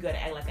you like, oh, you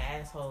gotta act like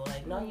an asshole.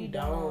 Like, no, you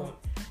don't.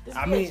 Just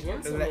be a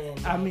gentleman.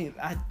 I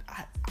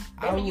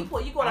mean, you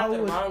going after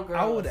the wrong girls.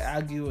 I would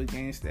argue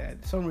against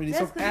that. Some really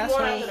That's some because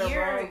assholes.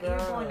 you're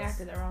going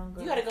after the wrong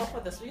girl. You gotta go for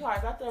the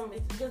sweethearts, not them,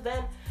 because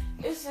then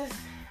it's just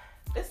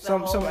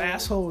some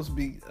assholes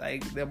be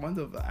like the amount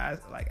of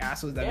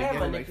assholes that they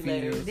get like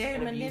females. They're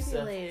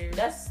manipulators.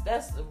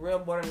 That's the real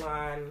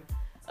borderline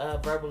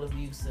verbal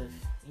abusive.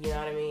 You know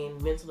what I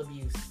mean? Mental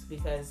abuse,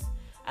 because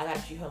I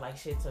gotta treat her like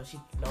shit so she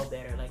know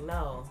better. Like,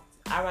 no.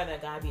 I'd rather a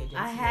guy be a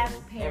gentleman. I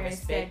have parents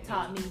that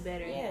taught me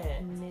better.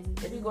 Yeah.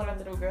 They be going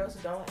after them girls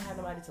who don't have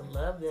nobody to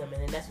love them,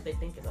 and then that's what they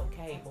think is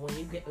okay. But when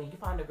you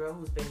find a girl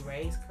who's been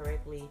raised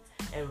correctly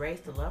and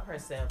raised to love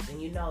herself,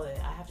 then you know that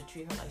I have to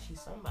treat her like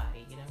she's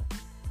somebody, you know?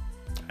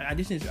 I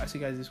just need to ask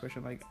you guys this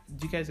question. Like,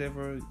 do you guys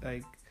ever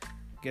like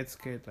get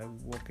scared like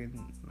walking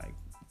like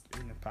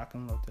in the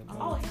parking lot?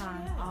 All the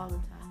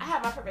time. I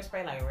have my pepper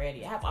spray like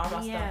ready. I have all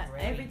my stuff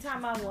ready. Every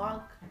time I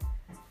walk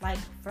like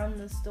from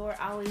the store,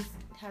 I always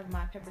have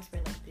my pepper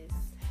spray like this.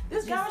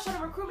 This guy was trying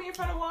to recruit me in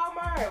front of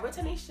Walmart. What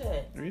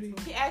Tanisha? Really?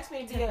 He asked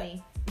me to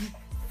be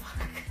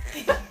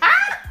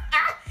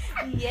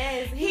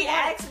Yes. He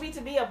asked me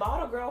to be a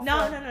bottle girl.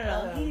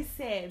 No. He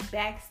said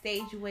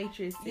backstage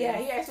waitress. Yeah,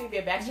 he asked me to be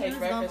a backstage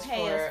waitress. He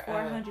was gonna pay us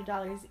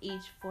 $400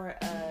 each for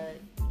a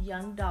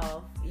young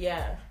dog.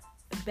 Yeah.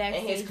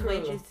 Backstage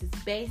waitresses.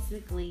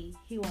 Basically,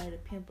 he wanted to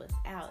pimp us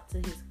out to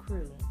his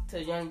crew.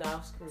 To Young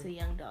Dog's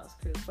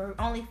crew. For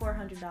only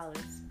 $400.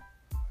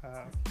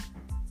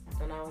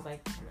 And I was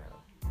like,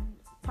 no.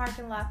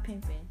 Parking lot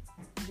pimping.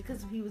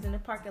 Because he was in the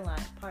parking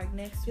lot, parked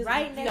next to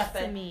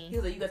me. He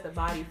was like, you got the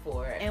body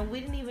for it. And we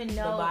didn't even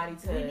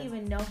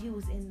know he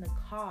was in the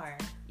car.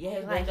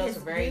 Yeah, his windows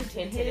were very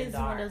tinted and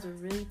dark. His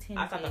windows were really tinted.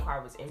 I thought the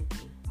car was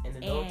empty. And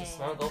the door just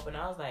swung open.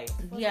 I was like,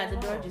 the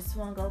door just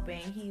swung open.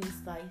 And he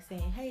was like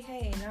saying,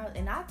 hey.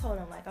 And I told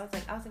him, I was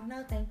like,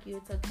 no, thank you.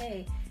 It's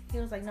okay. He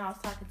was like, no, I was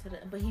talking to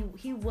but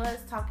he was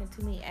talking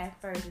to me at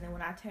first. And then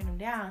when I turned him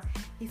down,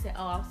 he said,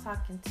 oh, I was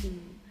talking to,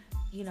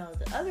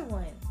 the other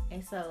one.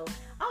 And so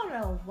I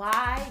don't know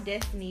why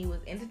Destiny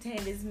was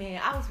entertaining this man.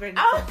 I was ready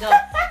to go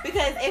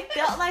because it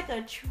felt like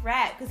a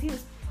trap because he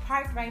was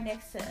parked right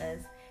next to us.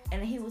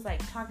 And he was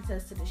like talking to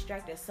us to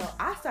distract us. So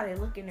I started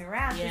looking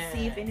around to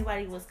see if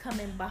anybody was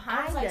coming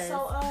behind us. I was like,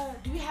 so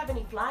do you have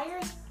any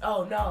flyers?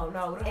 Oh, no, we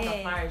don't have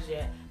no flyers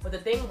yet. But the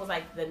thing was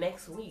like the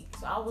next week.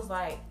 So I was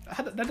like...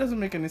 That doesn't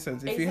make any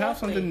sense. If you have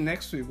something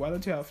next week, why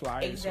don't you have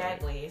flyers?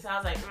 Exactly. Right? So I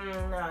was like,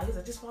 no. He's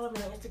like, just follow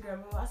me on Instagram.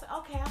 I said,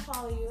 okay, I'll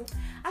follow you.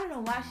 I don't know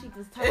why she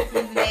was talking to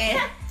this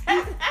man.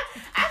 I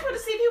just wanted to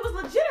see if he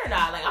was legit or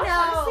not. Like, I was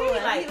trying to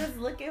see. Like, he was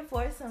looking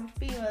for some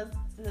females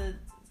to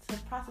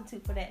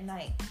prostitute for that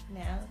night.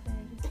 Now,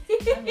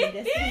 I mean,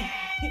 that's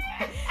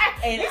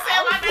and you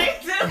said my name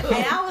too.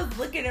 And I was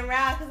looking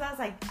around because I was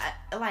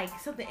like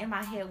something in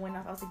my head went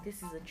off. I was like, this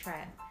is a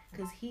trap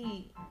because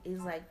he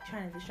is like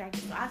trying to distract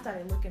me. So I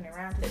started looking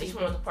around to see. She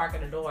wanted to park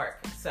in the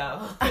dark,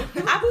 so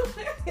she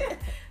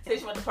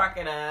wanted to park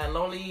in a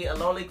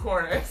lonely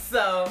corner.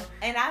 So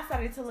and I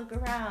started to look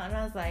around and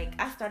I was like,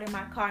 I started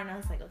my car and I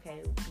was like,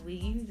 okay,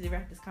 you need to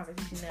wrap this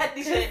conversation up.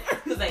 He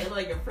was like, look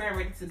like your friend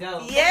ready to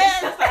go.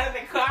 Yes. I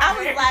started the car.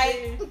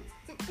 I was like,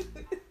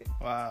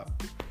 wow.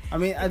 I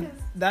mean,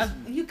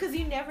 because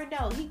you never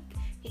know.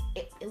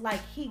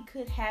 He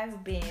could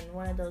have been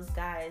one of those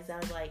guys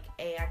that was like,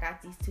 hey, I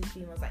got these two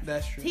females. Like,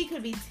 that's true. He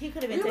could have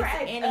been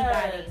texting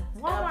anybody.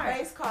 Walmart. A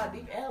place called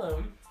Deep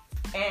Ellum,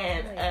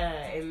 and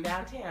in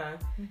downtown,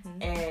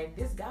 and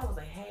this guy was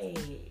like, hey,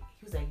 he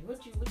was like,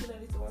 what you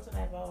ladies doing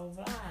tonight, blah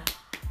blah blah.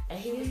 And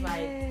he was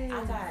like,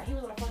 he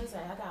was on the phone. He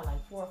said, I got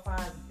like 4 or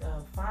 5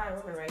 fine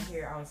women right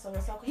here on so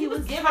and so. He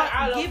was giving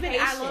our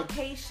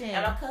location.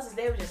 And my cousins,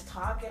 they were just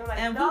talking. I'm like,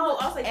 I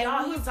was like,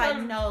 no. He was like,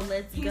 no,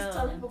 let's go. He's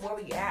telling people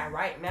where we at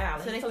right now.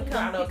 Like, so they can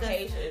come our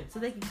location. So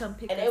they can come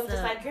pick us up. And they was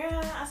just like,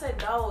 girl. I said,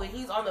 no.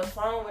 He's on the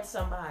phone with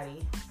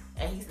somebody.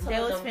 And he's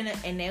telling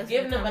them,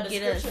 giving them a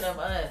description of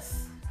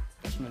us.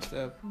 That's messed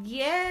up.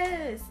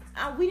 Yes.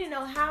 We didn't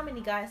know how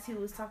many guys he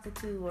was talking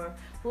to or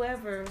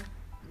whoever.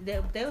 They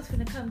was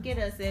finna come get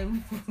us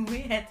and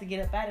we had to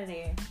get up out of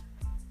there.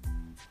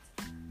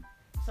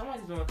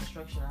 Somebody's doing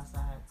construction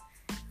outside.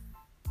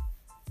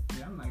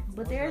 Yeah, I'm like.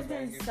 But there's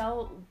been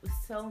so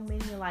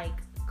many like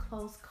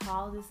close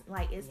calls. It's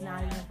like it's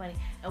not even funny,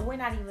 and we're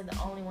not even the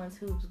only ones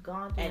who's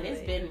gone through it. And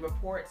it's been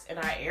reports in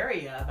our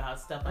area about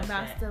stuff like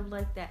that.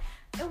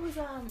 It was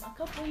a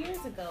couple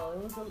years ago.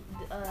 It was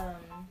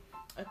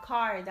a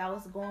car that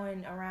was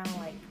going around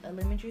like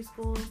elementary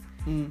schools,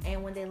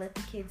 and when they let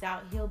the kids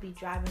out, he'll be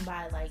driving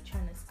by like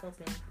trying to scope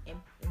and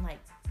like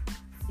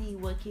see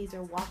what kids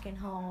are walking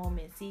home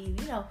and see,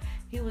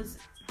 he was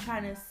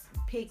trying to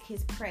pick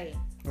his prey,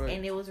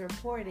 and it was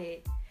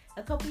reported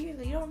a couple years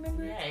ago. You don't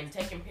remember? Yeah, and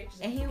taking pictures.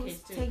 And he was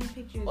taking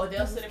pictures. Or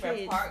they'll sit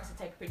in parks and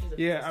take pictures of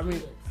Yeah, I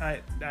mean, I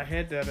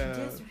heard that.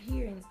 Just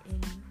here in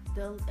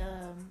the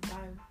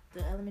by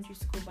the elementary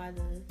school by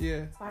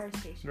the fire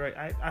station. Right.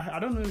 I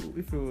don't know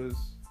if it was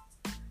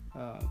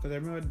because I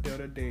remember the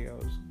other day I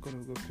was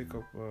gonna go pick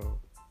up my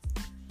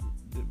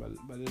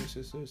little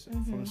sisters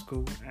from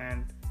school,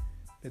 and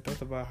they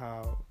talked about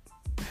how.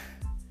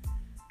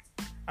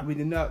 I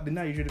mean, they're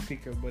not usually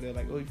pick up, but they're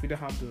like, oh, if you don't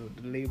have the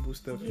label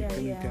stuff, you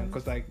can.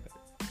 Because like,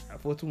 at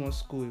 41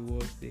 school, it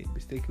was they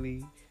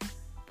mistakenly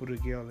put a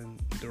girl in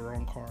the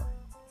wrong car,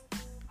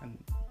 and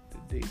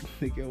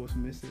the girl was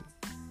missing.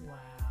 Wow.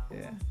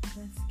 Yeah.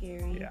 That's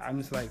scary. Yeah, I'm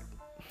just like.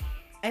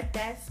 At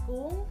that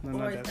school? No,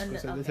 not that school.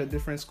 So it's a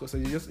different school. So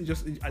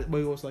but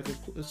it was like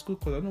a school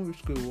close. I don't know which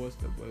school it was,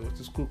 but it was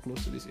the school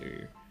close to this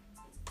area.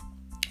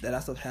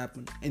 That stuff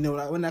happened. And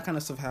when that kind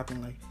of stuff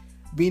happened, like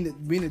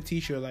being a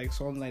teacher, like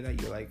something like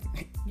that, you're like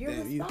you're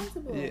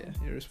responsible.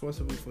 You're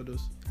responsible for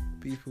those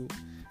people.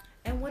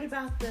 And what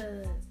about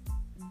the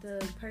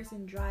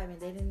person driving?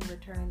 They didn't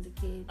return the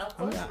kid. Of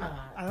course not.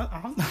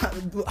 I'm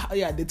not.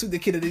 Yeah, they took the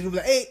kid and they were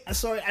like, "Hey, I'm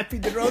sorry, I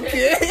picked the wrong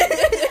kid.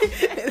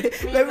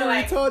 Let me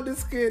return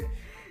this kid."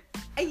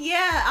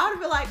 Yeah, I would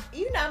have been like,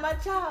 "You're not my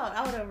child."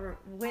 I would have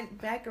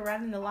went back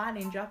around in the line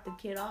and dropped the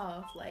kid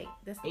off. Like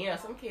that's.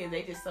 Some kids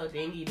they just so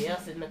dingy. They'll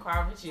sit in the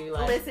car with you.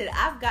 Like, listen,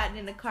 I've gotten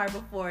in the car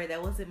before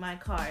that wasn't my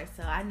car,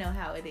 so I know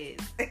how it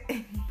is.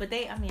 But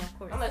of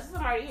course. Unless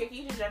somebody here, can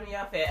you just drop me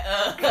off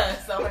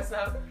at so and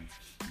so?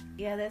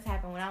 Yeah, that's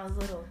happened when I was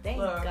little. Thank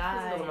God.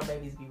 God. Please don't let my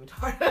babies be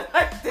retarded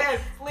like that,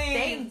 please.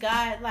 Thank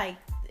God,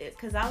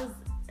 because I was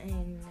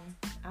in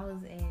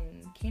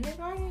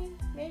kindergarten,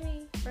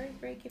 maybe first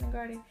grade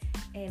kindergarten,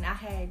 and I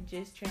had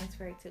just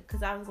transferred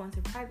because I was going to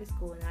private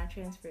school and I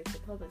transferred to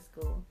public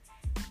school,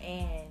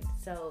 and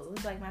so it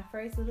was like my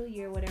first little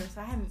year, or whatever.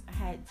 So I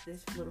had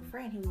this little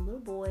friend. He was a little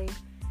boy,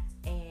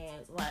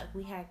 and like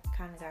we had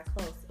kind of got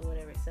close or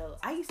whatever. So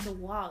I used to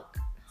walk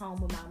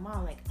home with my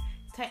mom, like.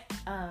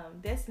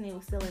 Destiny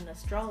was still in a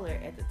stroller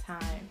at the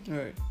time,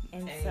 right?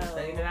 And so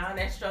down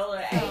that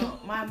stroller. So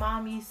my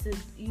mom used to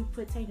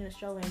take in the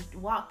stroller and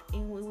walk,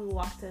 and we would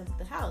walk to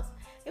the house.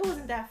 It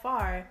wasn't that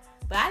far,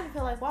 but I didn't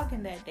feel like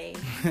walking that day,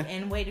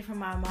 and waited for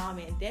my mom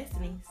and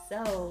Destiny.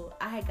 So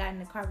I had gotten in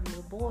the car with a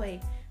little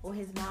boy with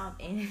his mom,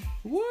 and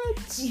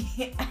what?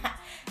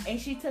 And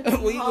she took me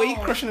home. Were you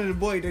crushing the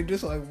boy? They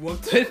just like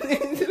walked in.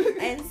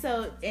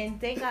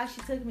 and thank God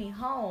she took me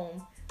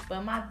home.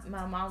 But my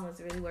mom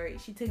was really worried.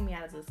 She took me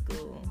out of the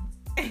school.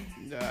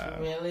 Nah.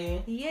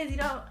 Really? Yes, you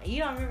don't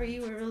remember,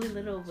 you were really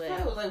little, but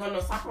it was like one of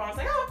those soccer moms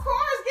like, oh, of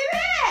course, get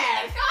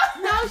in.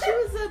 No, she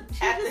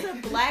was a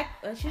black.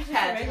 She was just a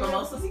regular.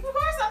 Of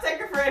course, I'll take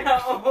her friend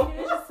home. She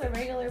was just a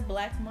regular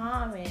black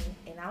mom,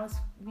 and I was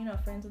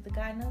friends with the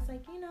guy, and I was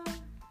like, I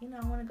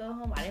want to go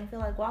home. I didn't feel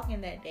like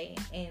walking that day,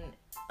 and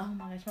oh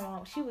my gosh, my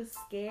mom, she was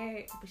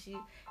scared, but she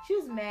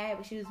was mad,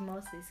 but she was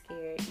mostly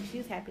scared. She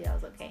was happy I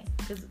was okay,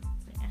 because.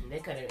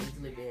 It could have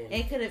easily been.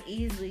 It could have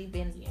easily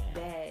been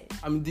bad.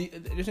 I mean, do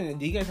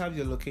you guys have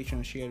your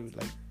location shared with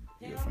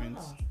your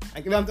friends?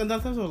 Like, in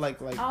terms of like.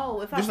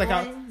 Oh, if just I'm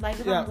like going, like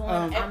if I'm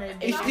going on a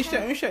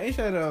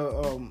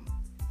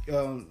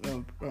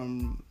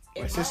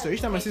my sister.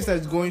 Each time my sister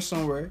is going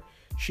somewhere,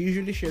 she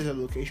usually shares her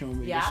location with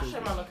me. Yeah, I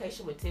share my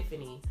location with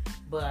Tiffany,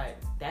 but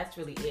that's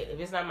really it. If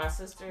it's not my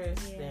sisters,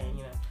 then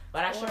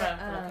But I share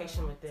my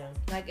location with them.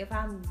 Like if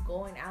I'm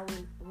going out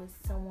with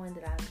someone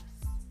that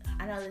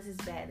I know this is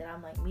bad, that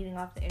I'm like meeting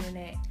off the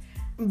internet.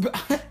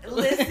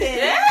 Listen.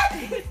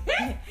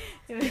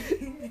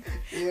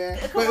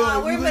 Yeah. Come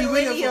on, we're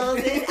millennials.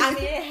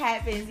 It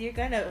happens. You're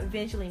gonna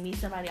eventually meet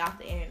somebody off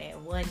the internet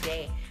one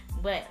day.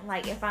 But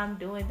like if I'm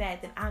doing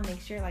that, then I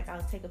make sure like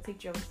I'll take a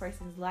picture of a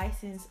person's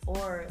license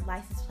or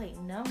license plate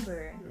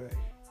number, right,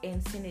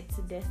 and send it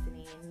to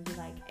Destiny and be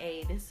like,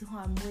 "Hey, this is who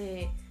I'm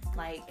with."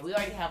 Like we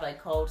already have like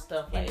code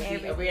stuff. Like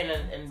if we're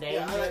in danger.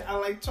 Yeah, I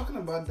like talking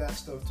about that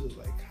stuff too.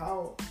 Like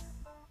how.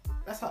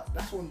 That's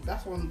one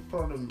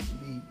problem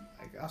with me.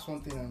 Like that's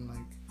one thing I'm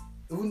like,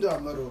 even though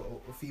I'm not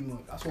a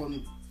female, that's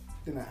one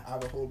thing I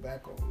have a hold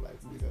back on.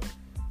 Like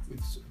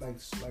with like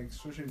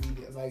social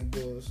media, like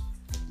the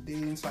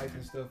dating sites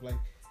and stuff. Like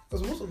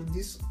because most of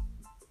these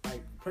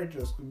like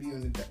predators could be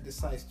on the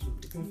sites too,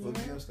 looking for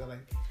girls that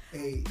like,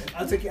 hey,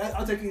 I'll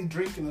take you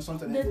drinking or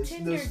something. The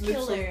Tinder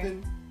killer.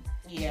 Something.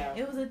 Yeah,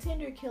 it was a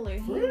Tinder killer.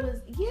 He really?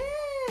 was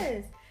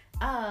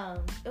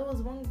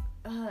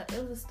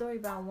It was a story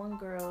about one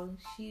girl.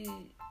 She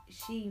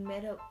she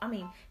met up. I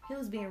mean, he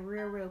was being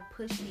real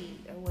pushy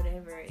or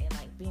whatever, and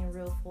like being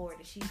real forward.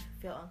 And she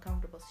felt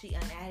uncomfortable. She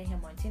unadded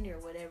him on Tinder or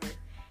whatever.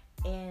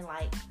 And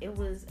like it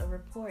was a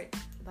report,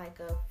 like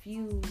a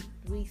few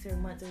weeks or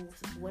months or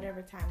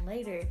whatever time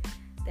later,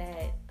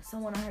 that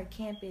someone on her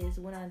campus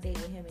went on a date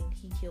with him and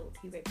he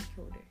raped and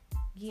killed her.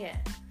 Yeah,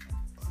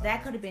 so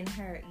that could have been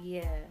her.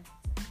 Yeah,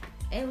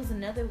 and it was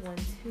another one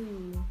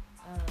too.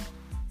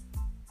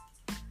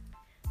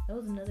 There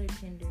was another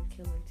Tinder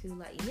killer too.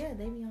 Like, yeah,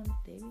 they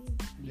be.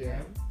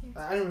 Yeah.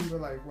 I remember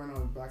like when I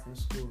was back in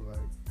school,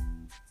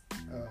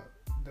 like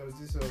there was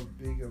this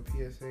big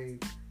PSA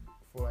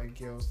for like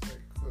girls,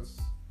 like, cause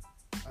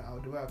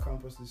the way our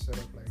campus is set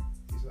up, like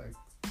it's like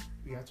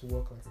we have to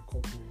walk like a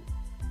couple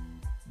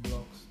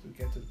blocks to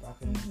get to the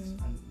parking lot,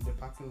 and the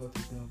parking lot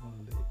is not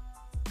even lit.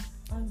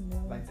 Oh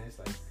no. Like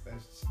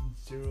there's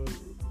zero,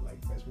 like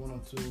there's one or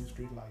two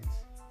street lights.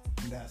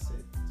 And that's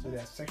it. So there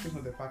are sections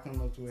of the parking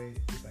lot where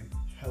it's like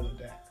hella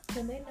dark.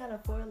 Can they not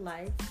afford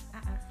lights?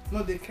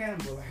 No, they can,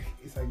 but like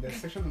it's like there's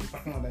sections of the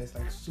parking lot that is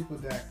like super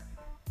dark,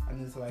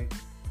 and it's like.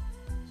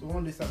 So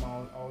one day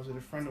time I was with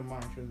a friend of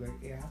mine. She was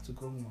like, "Hey, I have to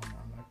go home."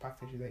 I'm like,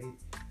 packed it. She's like,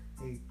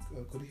 "Hey,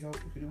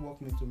 could you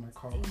walk me to my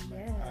car?" I'm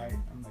like, "Alright."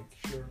 I'm like,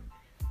 "Sure."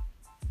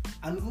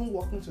 And even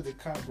walking to the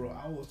car, bro,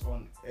 I was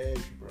on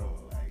edge,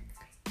 bro. Like,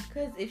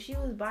 cause if she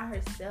was by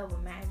herself,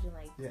 imagine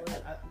like.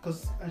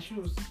 Yeah, she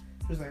was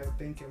like,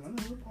 thinking, man,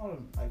 no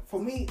problem. Like for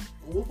me,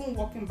 even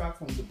walking back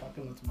from the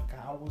parking lot to my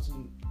car, I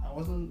wasn't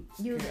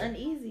scared. You was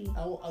uneasy.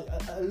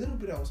 A little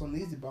bit I was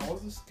uneasy, but I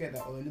wasn't scared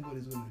that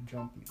anybody's gonna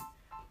jump me.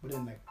 But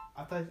then like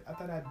after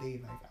that day,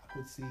 like I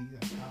could see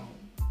like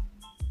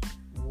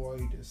how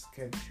worried and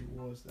scared she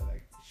was that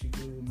like she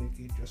couldn't make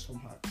it just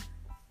from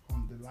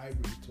the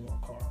library to her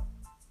car.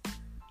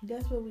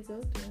 That's what we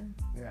go through.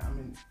 Yeah, I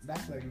mean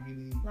that's like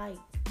really like.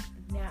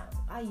 Now,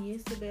 I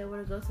used to be able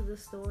to go to the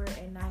store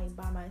at night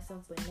by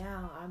myself, but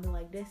now I'm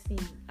like, Destiny,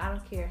 I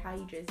don't care how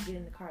you dress, get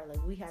in the car.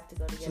 Like, we have to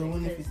go together. So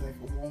when if it's like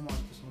a Walmart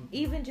or something?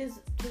 Even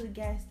just to the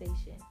gas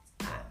station.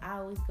 I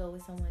always go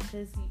with someone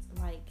because,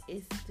 like,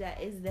 it's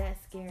that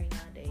scary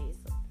nowadays.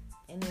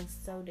 And it's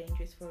so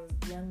dangerous for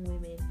young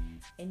women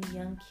and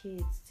young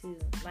kids, too.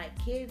 Like,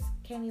 kids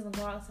can't even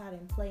go outside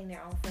and play in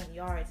their own front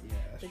yards.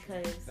 Yeah,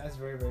 that's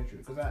very, very true.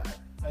 Because I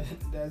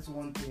that's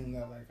one thing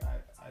that, like,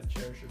 I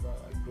cherish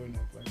about, like, growing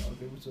up. Like, I was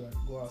able to,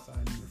 like, go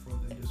outside before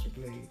they just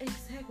play.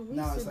 Exactly.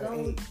 Now it's like,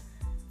 hey,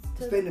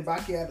 stay in the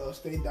backyard or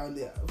stay down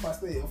there. If I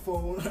stay at your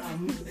phone,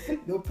 I'm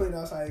no playing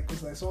outside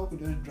because, like, someone could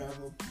just drive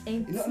up.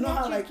 And you know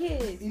how, like,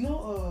 kids. You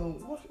know,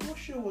 what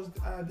show was,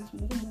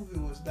 what movie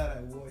was that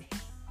I watched?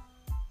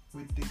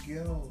 With the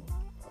girl,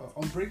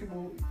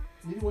 Unbreakable.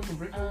 Did you watch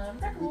Unbreakable?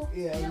 Unbreakable.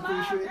 Yeah, I'm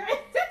pretty sure.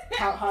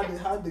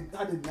 How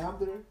they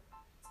nabbed her?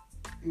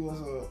 It was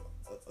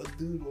a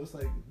dude was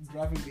like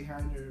driving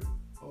behind her.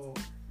 Oh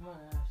my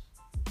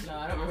gosh. No,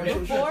 I don't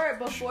remember.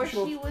 Before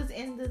she was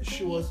in the.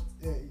 She was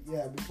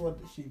before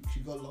she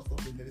got lost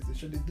off in the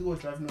distance. So the dude was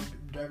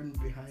driving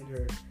behind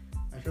her,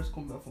 and she was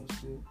coming back from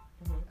school,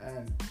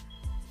 and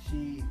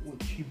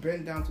she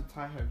bent down to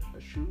tie her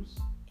shoes,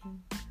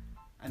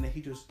 and then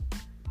he just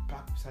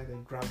back beside her,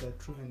 grabbed her,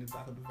 threw her in the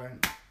back of the van,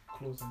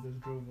 closed, and just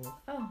drove off.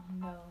 Oh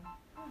no,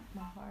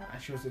 my heart.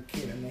 And she was a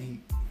kid, and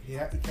then he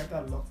kept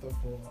her locked up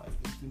for like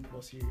 18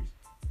 plus years.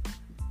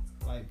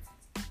 Like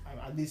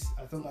at least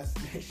I think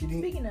she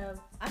didn't. Speaking of,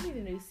 I need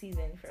a new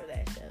season for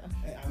that show.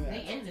 I mean, they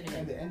ended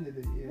it. They ended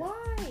it. Yeah.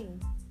 Why?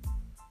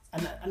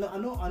 And I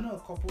know a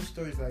couple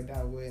stories like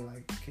that where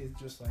like kids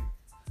just like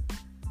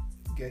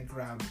get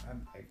grabbed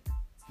and like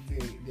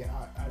they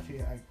are actually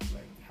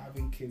like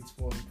having kids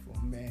for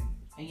men.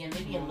 And yeah,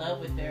 they be in love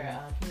with their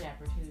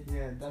kidnapper too.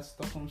 Yeah, that's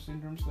Stockholm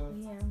syndrome stuff.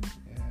 Yeah.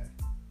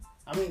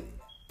 I mean,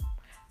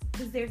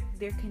 because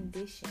they're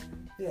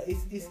conditioned. Yeah,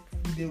 it's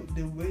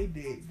the way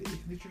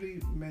it's literally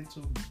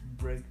mental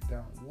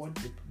breakdown. What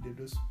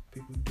those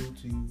people do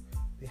to you,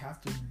 they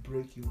have to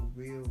break your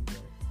will, bro,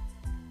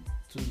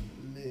 to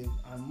live.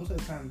 And most of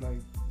the time,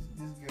 like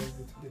these girls,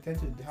 they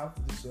tend to have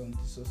this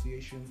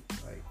dissociation,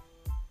 like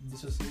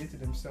dissociate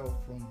themselves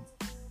from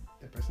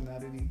their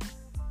personality.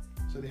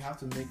 So they have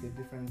to make a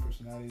different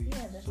personality,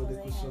 so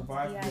they could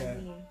survive their.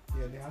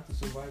 Yeah, they have to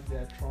survive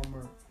their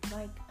trauma.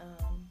 Like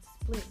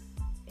Split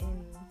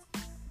in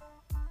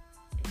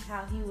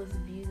how he was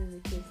abused as a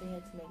kid, so he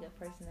had to make a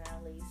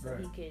personality so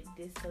he could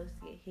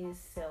dissociate his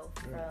self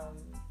from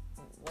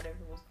whatever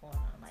was going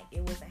on. Like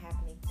it wasn't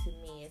happening to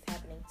me; it's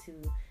happening to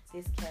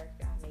this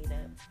character I made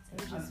up.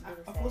 It was just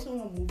really sad. I forgot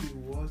what movie it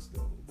was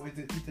though, but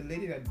it's the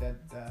lady that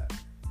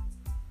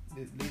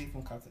the lady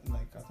from Captain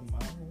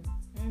Marvel.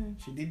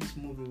 She did this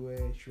movie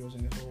where she was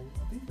in a hole.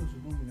 I think it was a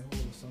room in a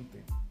hole or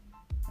something,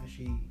 and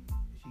she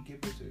gave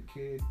birth to a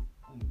kid,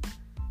 and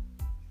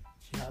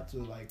she had to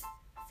like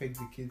fake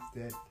the kid's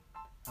death.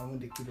 And when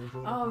the kid was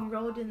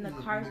rolled in the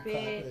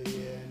carpet.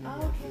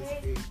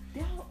 Okay.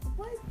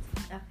 What?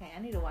 Okay, I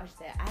need to watch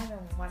that. I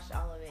haven't watched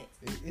all of it.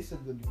 It's a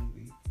good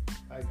movie.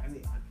 Like I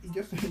mean, it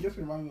just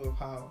reminds me of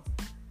how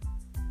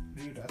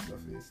weird that stuff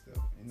is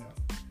still, you know.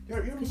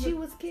 Because she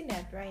was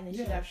kidnapped, right? And then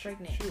she got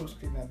pregnant. She was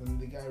kidnapped and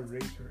the guy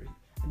raped her.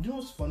 And you know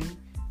what's funny?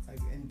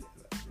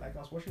 Like I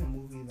was watching a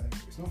movie, like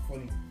it's not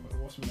funny, but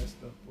it was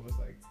messed up. It was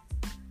like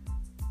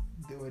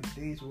there were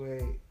days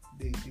where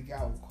the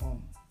guy would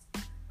come,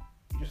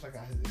 just like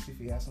as if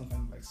he has some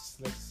kind of like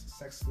sex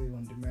slave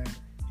on demand.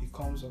 He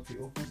comes up, he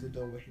opens the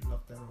door where he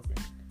locked her up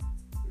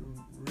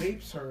and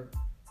rapes her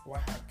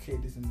while her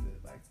kid is in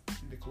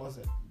the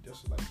closet,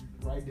 just like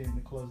right there in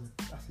the closet.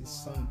 That's his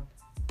son.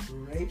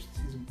 Rapes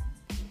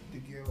the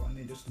girl and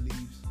then just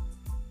leaves.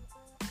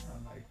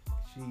 And like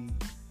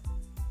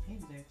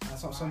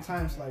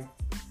sometimes like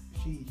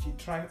she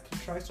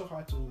tries so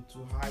hard to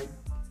hide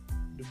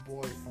the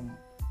boy from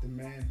the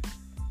man,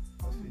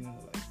 because you know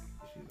like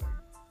she's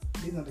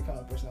like, he's not the kind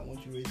of person that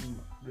wants you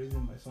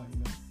raising my son, you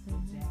know.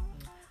 Exactly.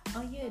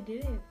 Oh yeah,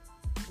 did it?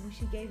 When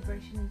she gave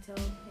birth, she didn't tell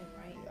him,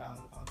 right? Yeah, I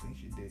don't think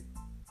she did.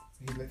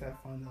 He later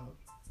found out,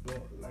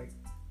 but like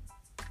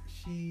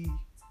she,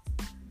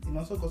 it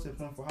also got to the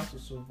point for her to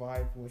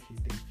survive what she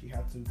did. She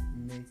had to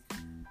make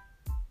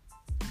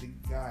the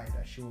guy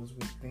that she was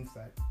with think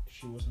that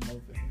she was in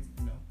love with him,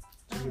 you know.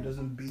 So he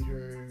doesn't beat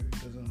her,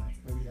 doesn't like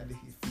maybe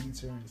he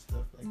feeds her and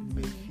stuff, like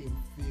make him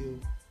feel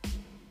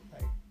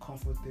like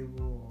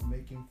comfortable or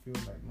make him feel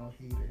like not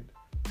hated.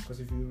 Because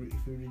if you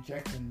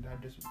reject them,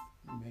 that just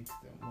makes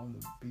them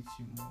want to beat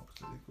you more,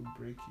 so they could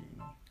break you, you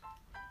know.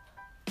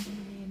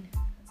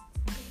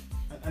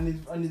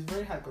 And it's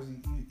very hard because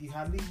you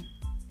hardly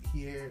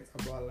hear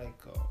about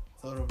like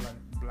a lot of like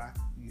black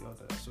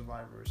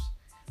survivors.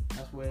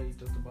 That's where he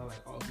talked about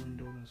like organ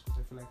donors, because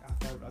I feel like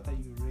after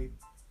you rape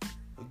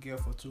a girl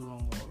for too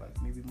long, or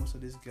like maybe most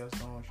of these girls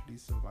don't actually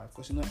survive,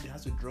 because you know they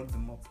have to drug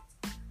them up.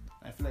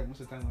 I feel like most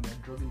of the time when they're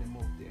drugging them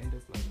up, they end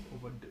up like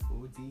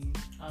ODing.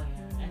 Oh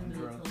yeah, and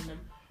killing them,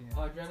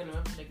 or drugging them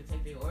up so they can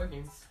take their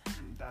organs.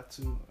 That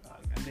too,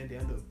 and then they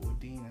end up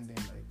ODing, and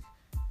then like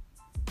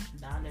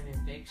down of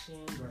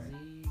infection,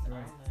 disease, all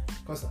that.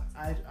 Because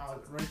I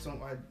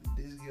read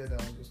this girl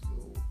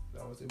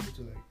that was able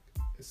to like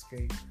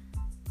escape.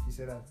 She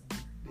said that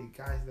the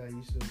guys that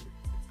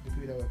the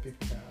people that were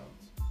picking her out,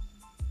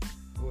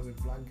 it was a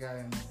black guy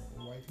and a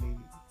white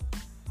lady.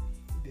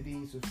 They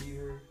didn't used to feed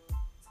her.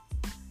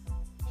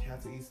 She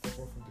had to eat stuff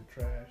off of the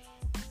trash.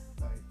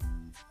 Like,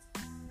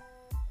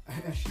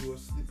 and she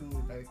was sleeping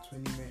with like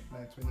 20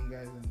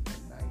 guys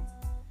at night.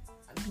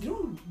 And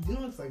you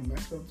know it's like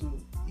messed up too.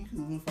 You can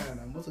even find out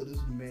that most of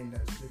those men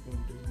that sleeping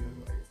with those girls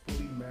are like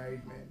fully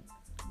married men.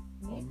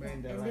 Or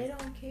men that and like, they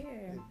don't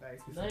care.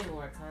 They don't even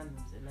wear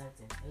condoms and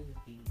nothing. They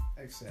just be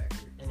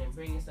exactly. And then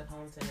bringing stuff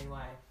home to their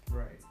wife.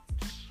 Right.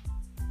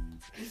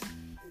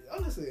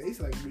 Honestly, it's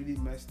like really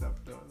messed up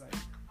though. Like,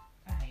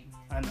 I hate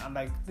men. And I'm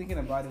like thinking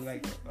about it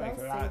like don't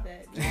say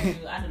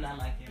that. I do not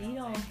like it. You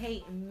don't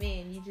hate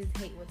men. You just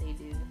hate what they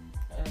do.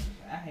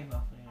 I hate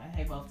both of them. I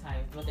hate both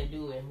types, what they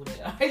do and who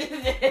they are.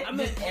 I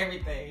mean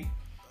everything.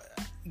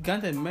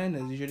 Granted, men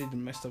is usually the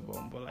messed up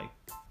one, but like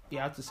you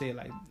have to say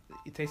like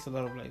it takes a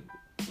lot of like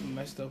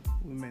messed up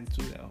women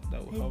too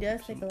that will help. It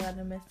does take a lot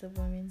of messed up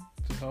women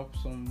to help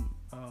some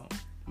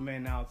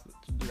men out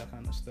to do that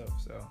kind of stuff.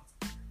 So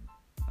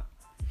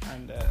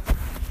and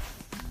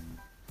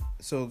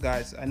so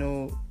guys, I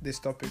know this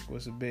topic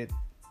was a bit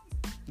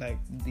like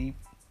deep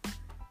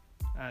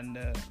and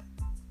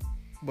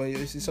but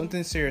it's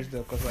something serious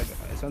though, because like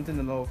it's something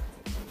a lot of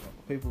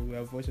people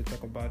will avoid to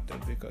talk about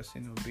that, because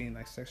you know being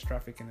like sex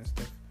trafficking and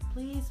stuff.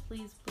 Please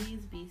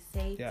be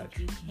safe. Yeah, if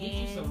you can. Get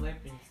you some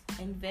weapons.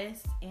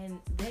 Invest in.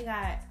 They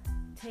got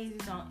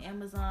tasers on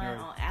Amazon,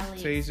 on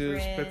AliExpress.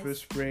 Tasers, pepper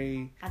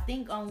spray. I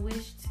think on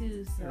Wish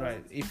too. So.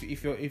 Right. If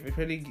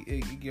really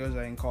girls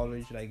are in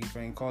college, like if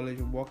you're in college,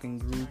 work in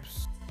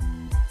groups.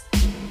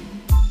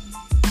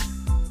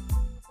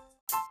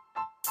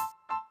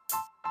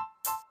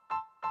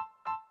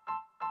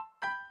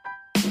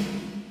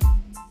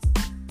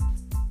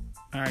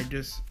 Alright,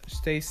 just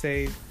stay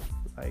safe.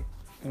 Like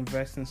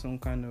invest in some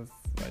kind of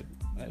like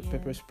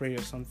pepper spray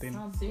or something.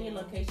 Send your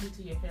location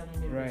to your family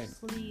members.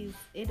 Right. Please,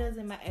 it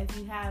doesn't matter if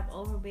you have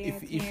overbearing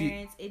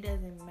parents. It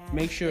doesn't matter.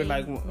 Make sure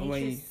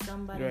when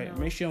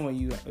make sure when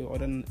you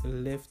order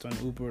Lyft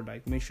on Uber,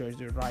 like make sure it's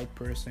the right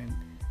person.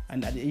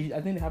 And I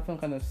think they have some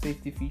kind of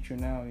safety feature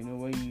now. You know,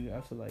 where you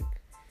have to like,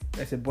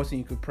 there's a button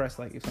you could press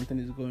like if something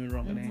is going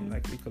wrong, and then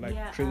like it could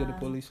like trigger the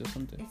police or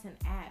something. It's an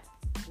app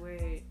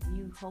where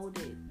you hold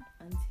it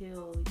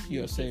until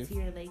you're safe to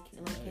your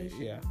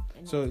location. Yeah.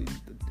 So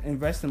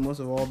invest in most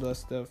of all that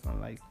stuff and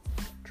like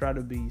try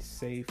to be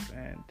safe.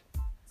 And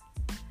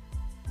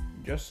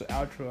just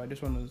outro, I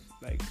just want to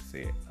like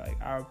say like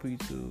RP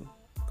to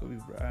Kobe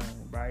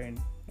Bryant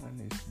and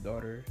his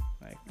daughter.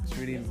 Like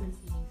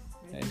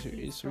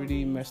it's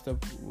really messed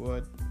up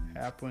what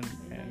happened,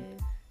 and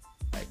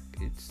like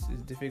it's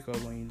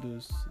difficult when you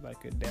lose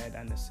like a dad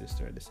and a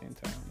sister at the same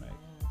time. Like.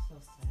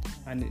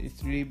 And it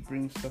really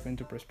brings stuff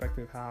into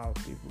perspective, how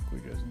people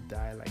could just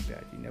die like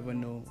that. You never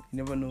know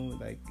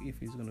like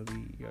if it's gonna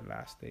be your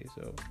last day.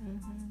 So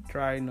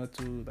try not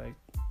to like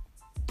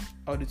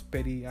all this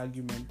petty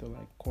argument or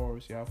like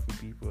quarrels you have with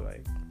people.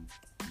 Like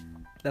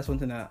that's one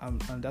thing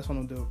that's one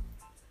of the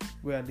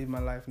way I live my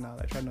life now.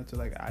 I try not to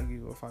like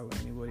argue or fight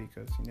with anybody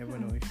because you never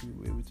know if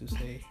you're able to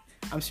say.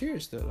 I'm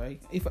serious though.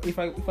 Like if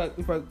I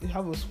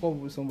have a squabble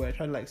with somebody, I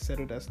try to like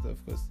settle that stuff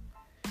because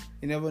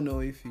you never know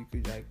if you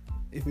could like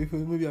if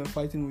maybe I'm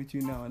fighting with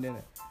you now and then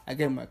I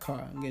get in my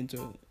car and get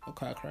into a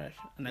car crash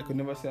and I could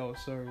never say I was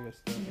sorry or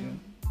stuff. You know.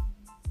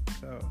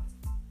 So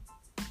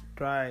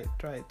try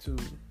to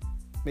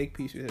make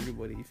peace with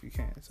everybody if you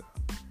can. So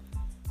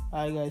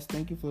alright guys,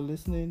 thank you for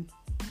listening.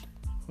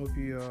 Hope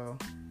you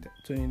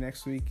tune in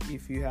next week.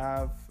 If you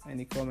have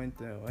any comment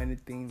or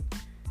anything,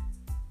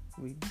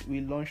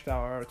 we launched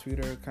our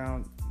Twitter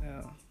account.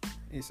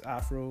 It's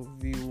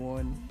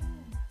AfroV1.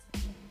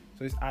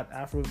 So it's at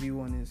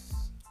AfroV1. Is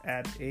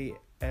at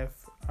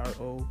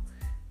AFROVEW.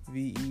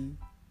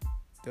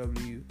 So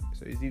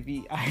it's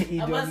VIEW.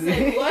 I must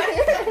say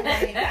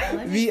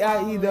what?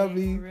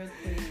 VIEW.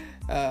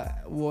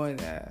 One.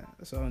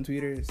 So on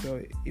Twitter. So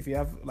if you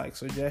have like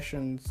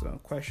suggestions,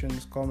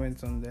 questions,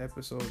 comments on the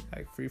episode,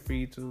 like feel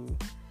free to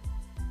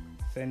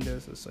send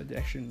us a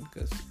suggestion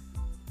because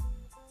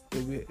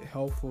it'll be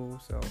helpful.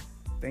 So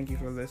thank you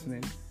for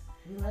listening.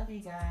 We love you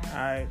guys.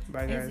 Alright,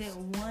 bye guys. Is it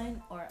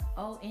 1 or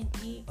ONE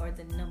or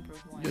the number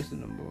 1? Just the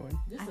number 1.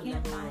 Just I the can't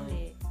number find one.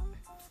 it.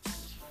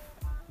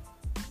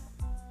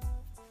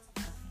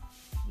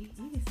 You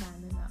can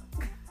sign it out.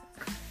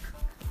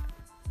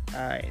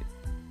 Alright.